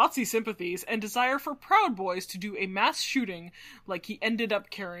anti-Semitism, Nazi sympathies, and desire for Proud Boys to do a mass shooting like he ended up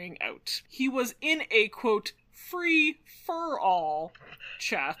carrying out. He was in a, quote, free for all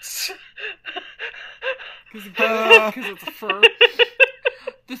chats. Because it's a fur.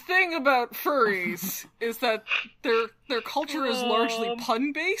 The thing about furries is that their culture is largely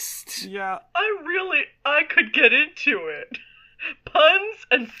pun-based. Yeah. I could get into it. Puns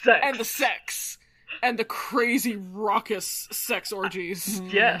and sex. And the sex. And the crazy, raucous sex orgies.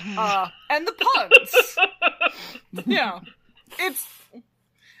 Yes. And the puns. Yeah. It's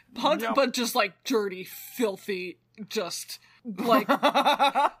puns, but just dirty, filthy, just like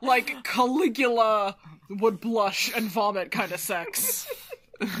Caligula would blush and vomit kind of sex.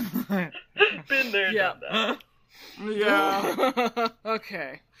 Been there, done that. Yeah.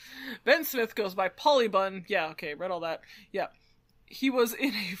 Okay. Ben Smith goes by Polybun. Yeah, okay, read all that. Yeah. He was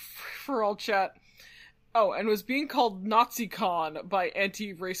in a for-all chat. Oh, and was being called NaziCon by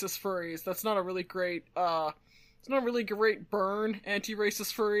anti-racist furries. That's not a really great, it's not a really great burn,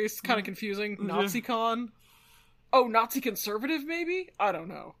 anti-racist furries. Kind of confusing. NaziCon? Oh, Nazi conservative, maybe? I don't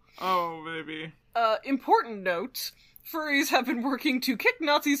know. Oh, maybe. Important note. Furries have been working to kick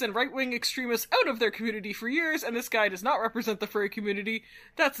Nazis and right-wing extremists out of their community for years, and this guy does not represent the furry community.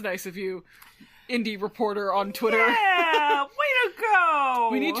 That's nice of you, indie reporter on Twitter. Yeah, way to go!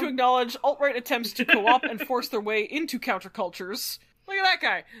 We need to acknowledge alt-right attempts to co-opt and force their way into countercultures. Look at that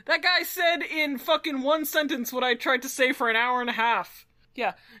guy. That guy said in fucking one sentence what I tried to say for an hour and a half.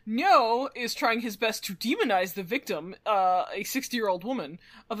 Yeah, Ngo is trying his best to demonize the victim, a 60-year-old woman,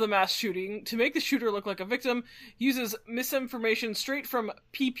 of the mass shooting. To make the shooter look like a victim, uses misinformation straight from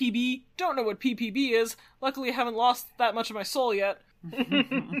PPB. Don't know what PPB is. Luckily, I haven't lost that much of my soul yet.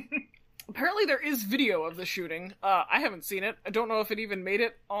 Apparently there is video of the shooting. I haven't seen it. I don't know if it even made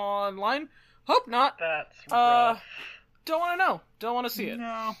it online. Hope not. That's rough. Don't want to know. Don't want to see it.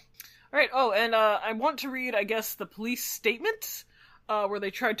 No. Alright, and I want to read, I guess, the police statement, where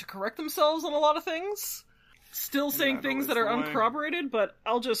they tried to correct themselves on a lot of things. Still saying things that are uncorroborated, but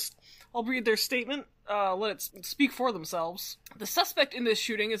I'll read their statement, let it speak for themselves. The suspect in this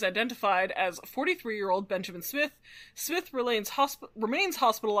shooting is identified as 43-year-old Benjamin Smith. Smith remains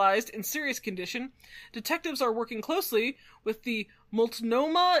hospitalized in serious condition. Detectives are working closely with the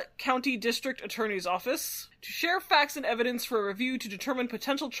Multnomah County District Attorney's Office to share facts and evidence for a review to determine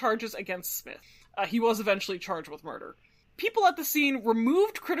potential charges against Smith. He was eventually charged with murder. People at the scene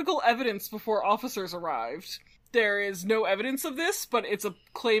removed critical evidence before officers arrived. There is no evidence of this, but it's a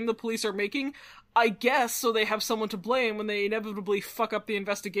claim the police are making. I guess so they have someone to blame when they inevitably fuck up the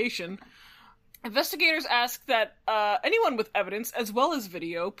investigation. Investigators ask that anyone with evidence, as well as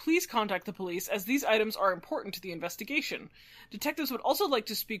video, please contact the police, as these items are important to the investigation. Detectives would also like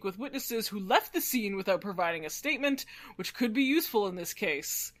to speak with witnesses who left the scene without providing a statement, which could be useful in this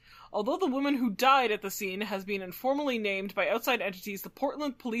case. Although the woman who died at the scene has been informally named by outside entities, the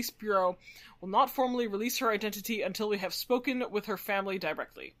Portland Police Bureau will not formally release her identity until we have spoken with her family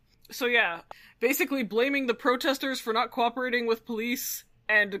directly. So yeah, basically blaming the protesters for not cooperating with police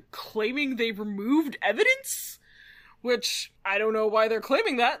and claiming they removed evidence? Which, I don't know why they're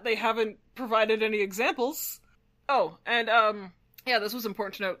claiming that. They haven't provided any examples. Oh, and, yeah, this was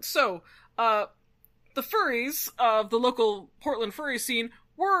important to note. So, the furries of the local Portland furry scene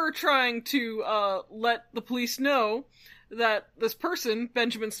were trying to let the police know that this person,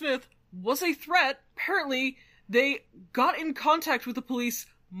 Benjamin Smith, was a threat. Apparently, They got in contact with the police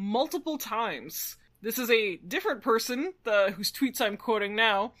multiple times. This is a different person, whose tweets I'm quoting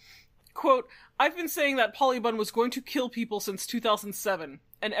now. Quote, "I've been saying that Polybun was going to kill people since 2007,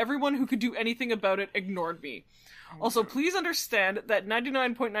 and everyone who could do anything about it ignored me. Also, please understand that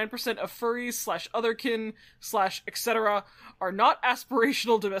 99.9% of furries / otherkin / etc. are not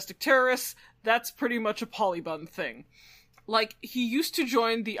aspirational domestic terrorists. That's pretty much a Polybun thing." Like, he used to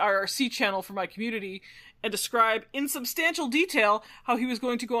join the IRC channel for my community and describe in substantial detail how he was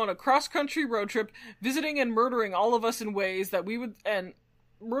going to go on a cross-country road trip, visiting and murdering all of us in ways that we would, and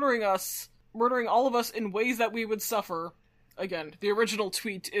murdering all of us in ways that we would suffer. Again, the original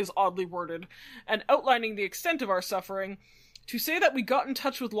tweet is oddly worded, and outlining the extent of our suffering. To say that we got in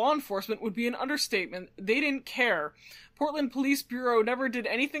touch with law enforcement would be an understatement. They didn't care. Portland Police Bureau never did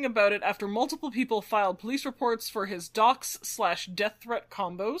anything about it after multiple people filed police reports for his dox / death threat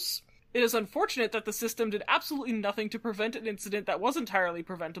combos. It is unfortunate that the system did absolutely nothing to prevent an incident that was entirely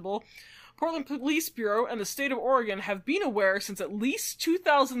preventable. Portland Police Bureau and the state of Oregon have been aware since at least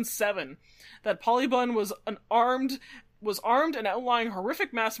 2007 that Polybun was armed and outlining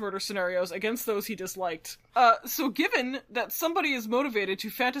horrific mass murder scenarios against those he disliked. So given that somebody is motivated to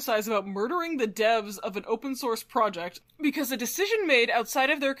fantasize about murdering the devs of an open source project because a decision made outside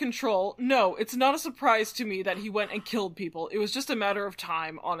of their control, no, it's not a surprise to me that he went and killed people. It was just a matter of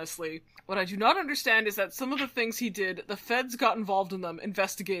time, honestly. What I do not understand is that some of the things he did, the feds got involved in them,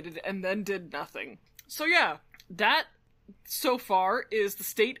 investigated, and then did nothing. So yeah, that, so far, is the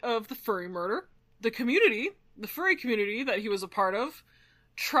state of the furry murder. The furry community that he was a part of,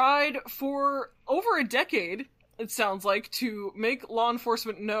 tried for over a decade, it sounds like, to make law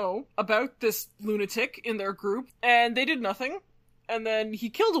enforcement know about this lunatic in their group, and they did nothing. And then he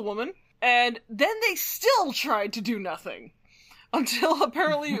killed a woman, and then they still tried to do nothing. Until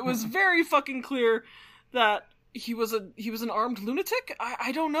apparently it was very fucking clear that he was an armed lunatic?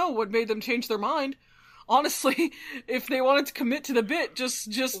 I don't know what made them change their mind. Honestly, if they wanted to commit to the bit,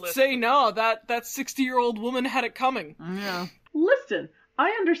 just say no, that 60-year-old woman had it coming. Yeah. Listen,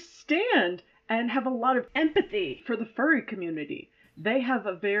 I understand and have a lot of empathy for the furry community. They have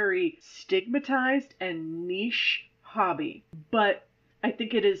a very stigmatized and niche hobby. But I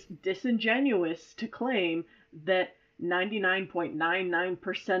think it is disingenuous to claim that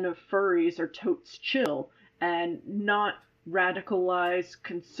 99.99% of furries are totes chill and not radicalized,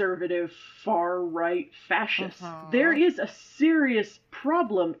 conservative, far-right fascists. There is a serious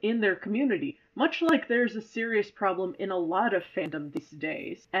problem in their community, much like there's a serious problem in a lot of fandom these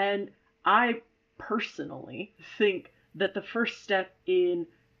days. And I personally think that the first step in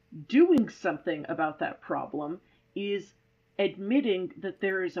doing something about that problem is admitting that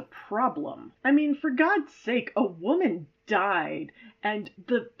there is a problem. I mean, for God's sake, a woman died, and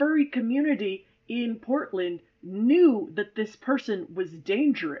the furry community in Portland knew that this person was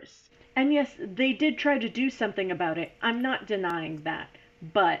dangerous. And yes, they did try to do something about it. I'm not denying that.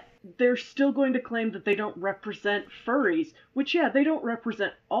 But they're still going to claim that they don't represent furries, which, yeah, they don't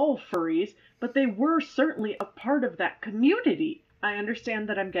represent all furries, but they were certainly a part of that community. I understand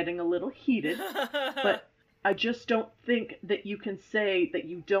that I'm getting a little heated, but I just don't think that you can say that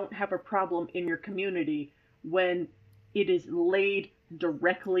you don't have a problem in your community when it is laid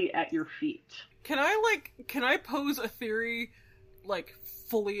directly at your feet. Can I pose a theory,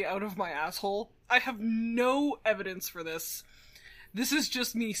 fully out of my asshole? I have no evidence for this. This is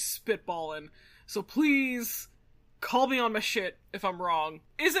just me spitballing. So please, call me on my shit if I'm wrong.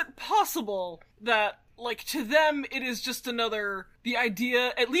 Is it possible that, to them, it is just the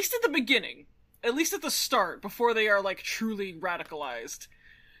idea, at least at the beginning, at least at the start, before they are, truly radicalized,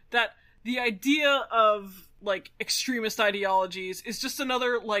 that the idea of, extremist ideologies is just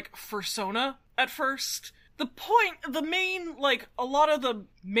another, fursona at first? The main, a lot of the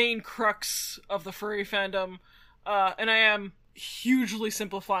main crux of the furry fandom, and I am hugely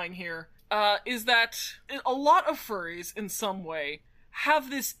simplifying here, is that a lot of furries, in some way,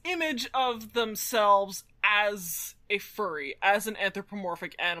 have this image of themselves as a furry, as an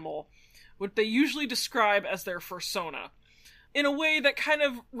anthropomorphic animal, what they usually describe as their fursona, in a way that kind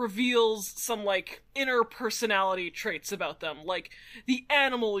of reveals some, inner personality traits about them. The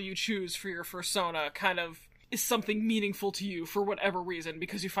animal you choose for your fursona kind of is something meaningful to you for whatever reason,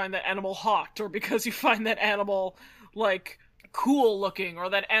 because you find that animal hot, or because you find that animal, cool looking, or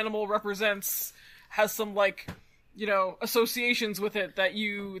that animal has some, associations with it that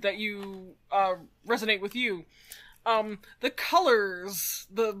you resonate with you. The colors,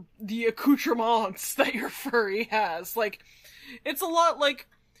 the accoutrements that your furry has, it's a lot like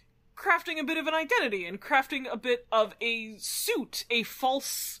crafting a bit of an identity and crafting a bit of a suit, a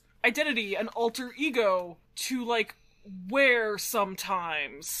false identity, an alter ego to, like, wear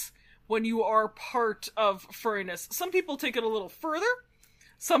sometimes when you are part of furriness. Some people take it a little further.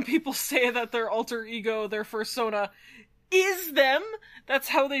 Some people say that their alter ego, their fursona, is them. That's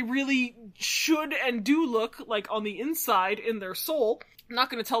how they really should and do look, like, on the inside, in their soul. I'm not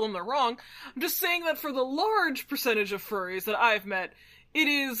going to tell them they're wrong. I'm just saying that for the large percentage of furries that I've met, it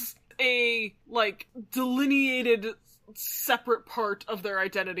is a, like, delineated separate part of their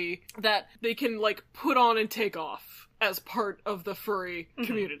identity that they can, like, put on and take off as part of the furry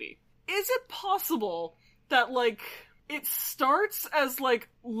community. Is it possible that, like, it starts as, like,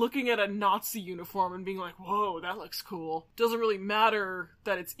 looking at a Nazi uniform and being like, whoa, that looks cool. Doesn't really matter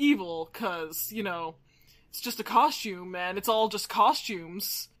that it's evil, cause, you know, it's just a costume, man. It's all just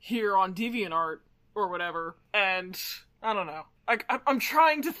costumes here on DeviantArt or whatever. And, I don't know. I'm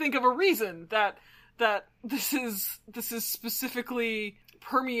trying to think of a reason that this is specifically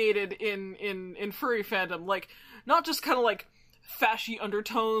permeated in furry fandom. Like, not just kind of, like, fashy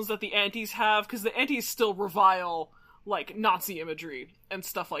undertones that the antis have, because the antis still revile, like, Nazi imagery and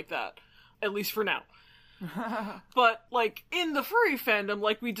stuff like that. At least for now. But, like, in the furry fandom,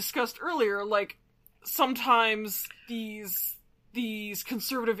 like we discussed earlier, like, sometimes these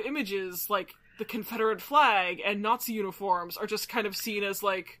conservative images, like the Confederate flag and Nazi uniforms, are just kind of seen as,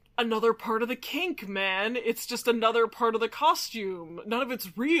 like, another part of the kink, man. It's just another part of the costume. None of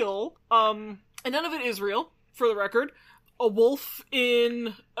it's real. And none of it is real, for the record. A wolf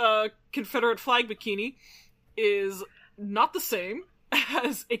in a Confederate flag bikini is not the same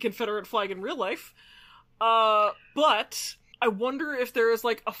as a Confederate flag in real life. But I wonder if there is,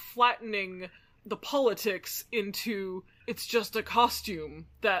 like, a flattening the politics into it's just a costume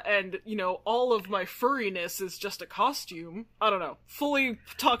and, you know, all of my furriness is just a costume. I don't know. Fully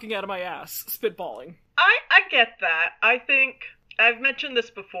talking out of my ass, spitballing. I get that. I think I've mentioned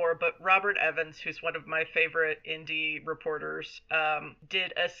this before, but Robert Evans, who's one of my favorite indie reporters,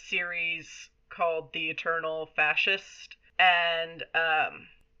 did a series called The Eternal Fascist, and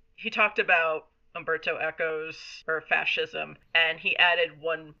he talked about Umberto Eco's, or fascism, and he added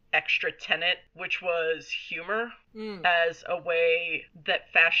one extra tenet, which was humor, as a way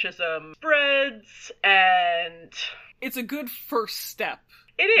that fascism spreads, and it's a good first step.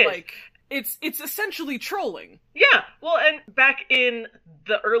 It is. Like, it's essentially trolling. Yeah, well, and back in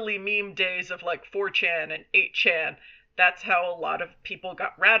the early meme days of, like, 4chan and 8chan, that's how a lot of people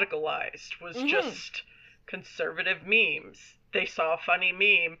got radicalized, was just conservative memes. They saw a funny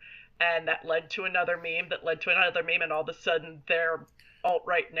meme, and that led to another meme, that led to another meme, and all of a sudden they're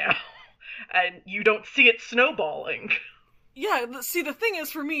alt-right now. And you don't see it snowballing. Yeah, see, the thing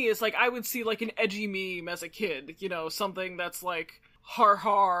is, for me, is, like, I would see, like, an edgy meme as a kid, you know, something that's, like,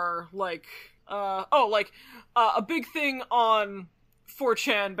 har, like, a big thing on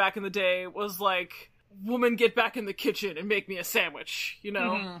 4chan back in the day was, like, woman get back in the kitchen and make me a sandwich, you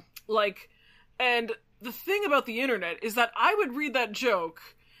know? Like, and the thing about the internet is that I would read that joke,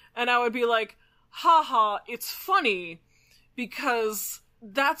 and I would be like, haha, it's funny, because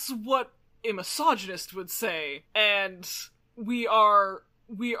that's what a misogynist would say, and we are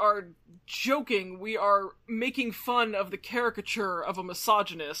joking, we are making fun of the caricature of a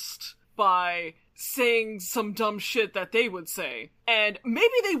misogynist by saying some dumb shit that they would say. And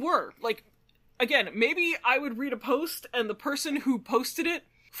maybe they were. Like, again, maybe I would read a post, and the person who posted it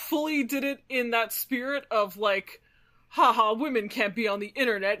fully did it in that spirit of, like, haha, women can't be on the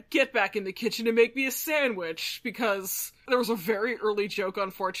internet, get back in the kitchen and make me a sandwich, because there was a very early joke on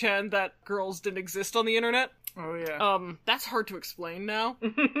 4chan that girls didn't exist on the internet. Oh, yeah. That's hard to explain now.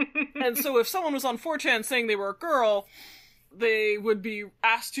 And so if someone was on 4chan saying they were a girl, they would be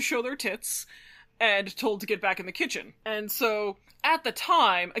asked to show their tits and told to get back in the kitchen. And so, at the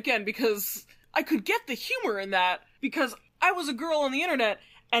time, again, because I could get the humor in that, because I was a girl on the internet,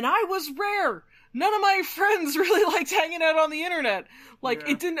 and I was rare. None of my friends really liked hanging out on the internet. Like,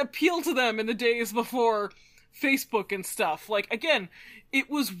 It didn't appeal to them in the days before Facebook and stuff. Like, again, it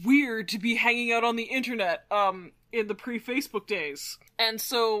was weird to be hanging out on the internet, in the pre-Facebook days. And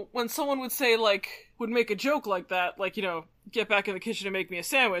so, when someone would say, like, would make a joke like that, like, you know, get back in the kitchen and make me a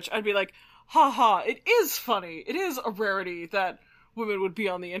sandwich, I'd be like, haha, it is funny. It is a rarity that women would be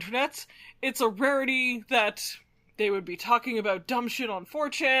on the internet. It's a rarity that they would be talking about dumb shit on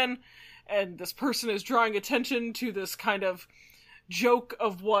 4chan, and this person is drawing attention to this kind of joke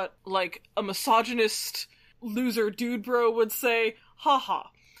of what, like, a misogynist loser dude bro would say, haha.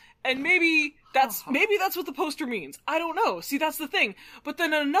 And maybe that's what the poster means. I don't know. See, that's the thing. But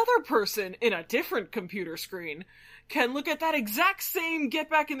then another person in a different computer screen can look at that exact same get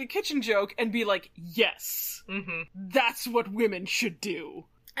back in the kitchen joke and be like, yes, that's what women should do.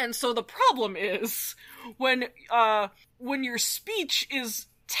 And so the problem is when your speech is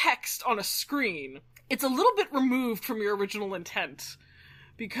text on a screen, it's a little bit removed from your original intent,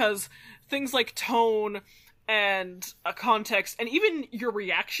 because things like tone and a context and even your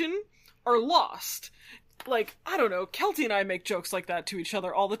reaction are lost. Like, I don't know, Kelty and I make jokes like that to each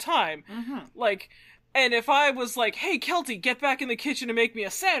other all the time. Mm-hmm. Like, and if I was like, hey, Kelty, get back in the kitchen and make me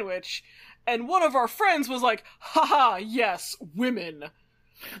a sandwich, and one of our friends was like, haha, yes, women,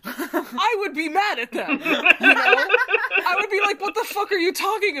 I would be mad at them, you know? I would be like, what the fuck are you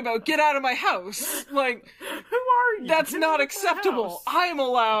talking about? Get out of my house. Like, Who are you? that's Get not out of my acceptable. house. I am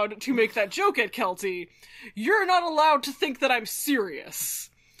allowed to make that joke at Kelty. You're not allowed to think that I'm serious.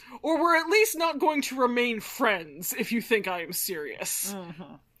 Or we're at least not going to remain friends if you think I am serious.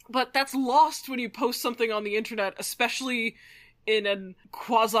 Mhm. But that's lost when you post something on the internet, especially in a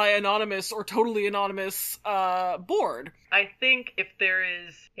quasi-anonymous or totally anonymous board. I think if there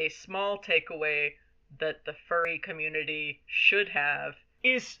is a small takeaway that the furry community should have,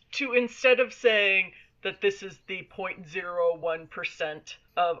 is to, instead of saying that this is the 0.01%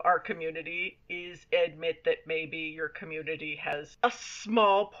 of our community, is admit that maybe your community has a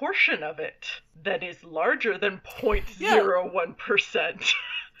small portion of it that is larger than 0.01%.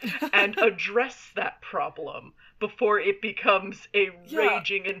 And address that problem before it becomes a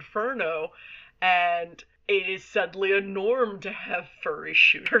raging inferno and it is suddenly a norm to have furry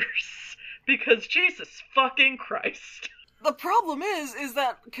shooters. Because Jesus fucking Christ. The problem is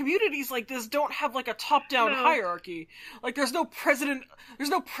that communities like this don't have like a top-down hierarchy. Like there's no president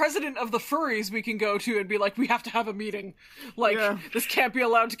of the furries we can go to and be like, we have to have a meeting. Like, this can't be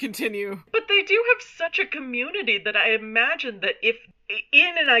allowed to continue. But they do have such a community that I imagine that if,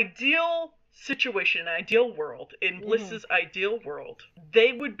 in an ideal situation, an ideal world, in Bliss's ideal world,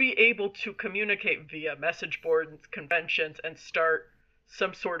 they would be able to communicate via message boards, conventions, and start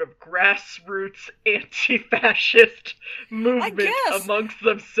some sort of grassroots anti-fascist movement amongst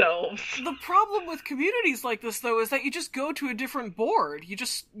themselves. The problem with communities like this, though, is that you just go to a different board. You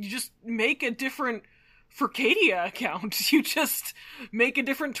just make a different Furcadia account. You just make a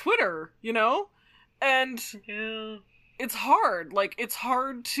different Twitter, you know? And it's hard. Like, it's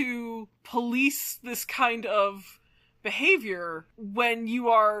hard to police this kind of behavior when you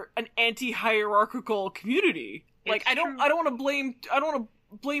are an anti-hierarchical community. Like, I don't want to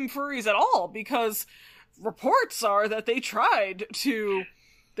blame furries at all, because reports are that they tried to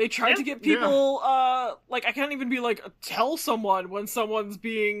get people, like, I can't even be like, tell someone when someone's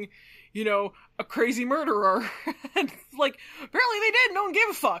being, you know, a crazy murderer. And, like, apparently they did, no one gave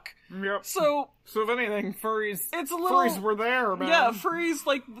a fuck. Yep. So if anything, furries were there, man. Yeah, furries,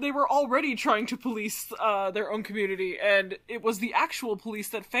 like, they were already trying to police their own community, and it was the actual police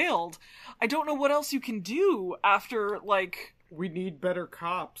that failed. I don't know what else you can do after, like... We need better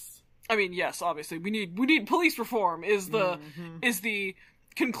cops. I mean, yes, obviously. We need police reform is the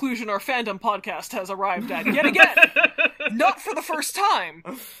conclusion our fandom podcast has arrived at yet again. Not for the first time.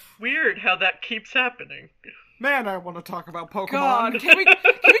 Weird how that keeps happening. Man, I want to talk about Pokemon. God, can we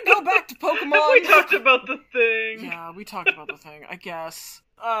go back to Pokemon? Have we talked about the thing? Yeah, we talked about the thing, I guess.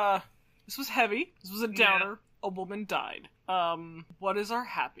 This was heavy. This was a downer. A woman died. What is our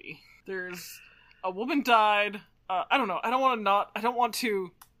happy? There's a woman died. I don't know. I don't want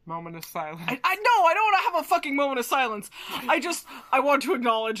to... Moment of silence. I know, I don't want to have a fucking moment of silence. I want to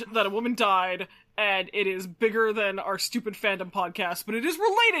acknowledge that a woman died, and it is bigger than our Stupid Fandom podcast, but it is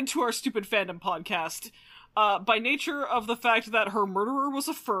related to our Stupid Fandom podcast, by nature of the fact that her murderer was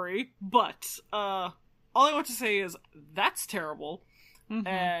a furry, but, all I want to say is, that's terrible,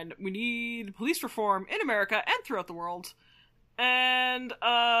 and we need police reform in America and throughout the world, and,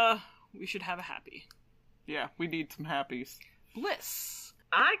 we should have a happy. Yeah, we need some happies. Bliss.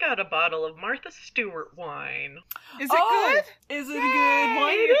 I got a bottle of Martha Stewart wine. Is it good? Is it a good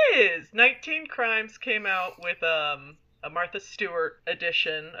wine? It is. 19 Crimes came out with a Martha Stewart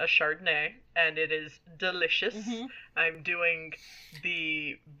edition, a Chardonnay, and it is delicious. I'm doing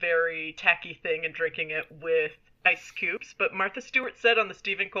the very tacky thing and drinking it with ice cubes, but Martha Stewart said on the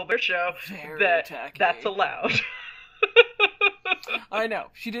Stephen Colbert Show that's allowed. I know.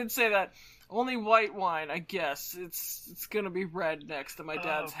 She did say that. Only white wine, I guess. It's gonna be red next, and my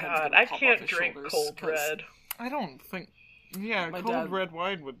dad's head's gonna pop I can't off his drink shoulders, cold red. I don't think... Yeah, cold red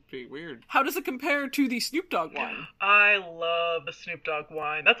wine would be weird. How does it compare to the Snoop Dogg wine? I love the Snoop Dogg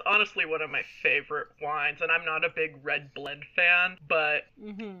wine. That's honestly one of my favorite wines, and I'm not a big red blend fan, but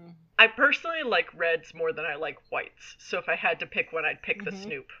I personally like reds more than I like whites. So if I had to pick one, I'd pick the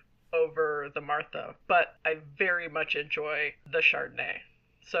Snoop over the Martha. But I very much enjoy the Chardonnay.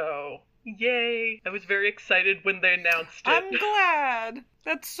 So Yay! I was very excited when they announced it. I'm glad.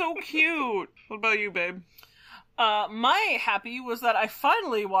 That's so cute. What about you, babe? My happy was that I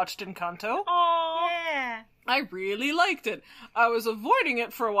finally watched Encanto. Oh, yeah. I really liked it. I was avoiding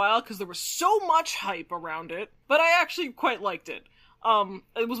it for a while because there was so much hype around it, but I actually quite liked it.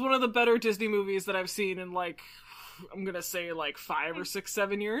 It was one of the better Disney movies that I've seen in, like, I'm gonna say, like, 5 or 6,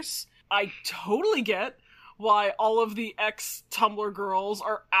 7 years. I totally get why all of the ex-Tumblr girls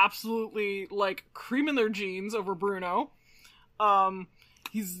are absolutely, like, creaming their jeans over Bruno.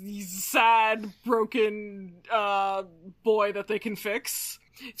 He's a sad, broken, boy that they can fix.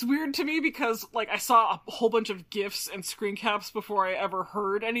 It's weird to me because, like, I saw a whole bunch of GIFs and screen caps before I ever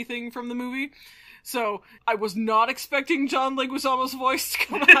heard anything from the movie. So, I was not expecting John Leguizamo's voice to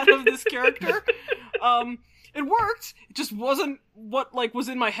come out of this character. It worked. It just wasn't what, like, was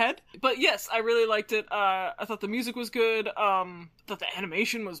in my head. But yes, I really liked it. I thought the music was good. I thought the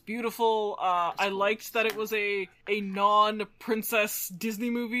animation was beautiful. I liked that it was a non-princess Disney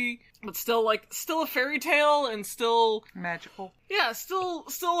movie, but still a fairy tale and still magical. Yeah, still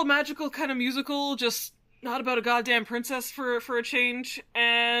a magical kind of musical, just not about a goddamn princess for a change.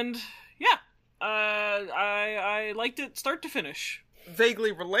 And yeah, I liked it start to finish.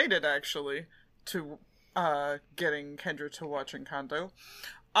 Vaguely related, actually, to getting Kendra to watch Encanto.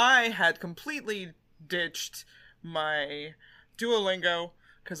 I had completely ditched my Duolingo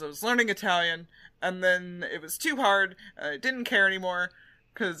because I was learning Italian, and then it was too hard, and I didn't care anymore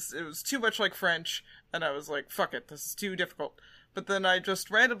because it was too much like French, and I was like, fuck it, this is too difficult. But then I just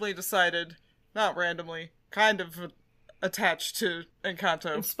randomly decided, not randomly, kind of attached to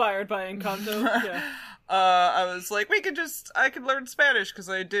Encanto. Inspired by Encanto, yeah. I was like, I could learn Spanish, because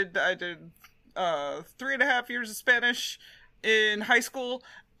I did 3.5 years of Spanish in high school,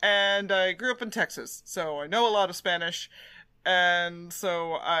 and I grew up in Texas, so I know a lot of Spanish, and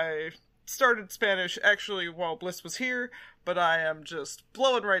so I started Spanish actually while Bliss was here, but I am just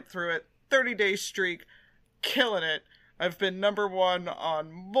blowing right through it, 30-day streak, killing it. I've been number 1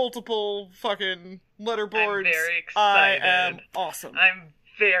 on multiple fucking letterboards. I'm very excited. I am awesome. I'm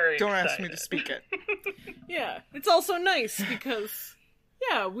very Don't excited. ask me to speak it. Yeah, it's also nice because,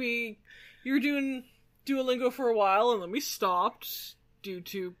 yeah, you were doing Duolingo for a while, and then we stopped due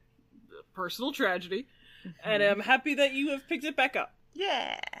to personal tragedy, and I'm happy that you have picked it back up.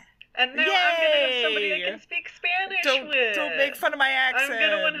 Yeah. And now I'm gonna have somebody I can speak Spanish with. Don't make fun of my accent. I'm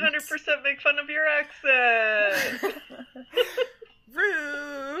gonna 100% make fun of your accent.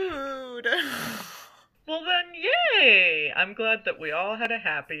 Rude. Well then, yay! I'm glad that we all had a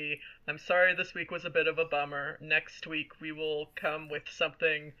happy. I'm sorry this week was a bit of a bummer. Next week we will come with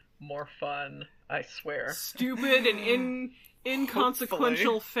something more fun, I swear. Stupid and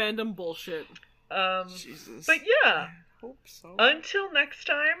inconsequential fandom bullshit. Jesus. But yeah. Hope so. Until next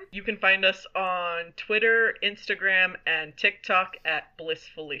time, you can find us on Twitter, Instagram, and TikTok at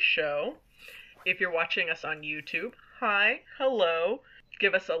Blissfully Show. If you're watching us on YouTube, hi, hello.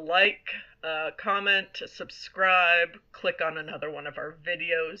 Give us a like, comment, subscribe, click on another one of our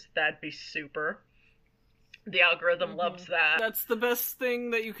videos. That'd be super. The algorithm loves that. That's the best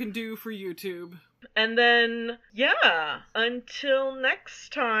thing that you can do for YouTube. And then, yeah, until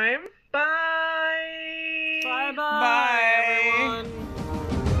next time, bye! Bye-bye, Bye. everyone!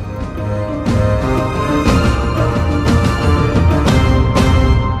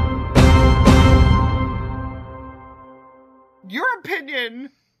 Your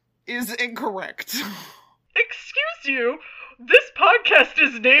opinion is incorrect. Excuse you, this podcast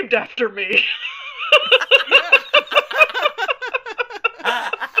is named after me.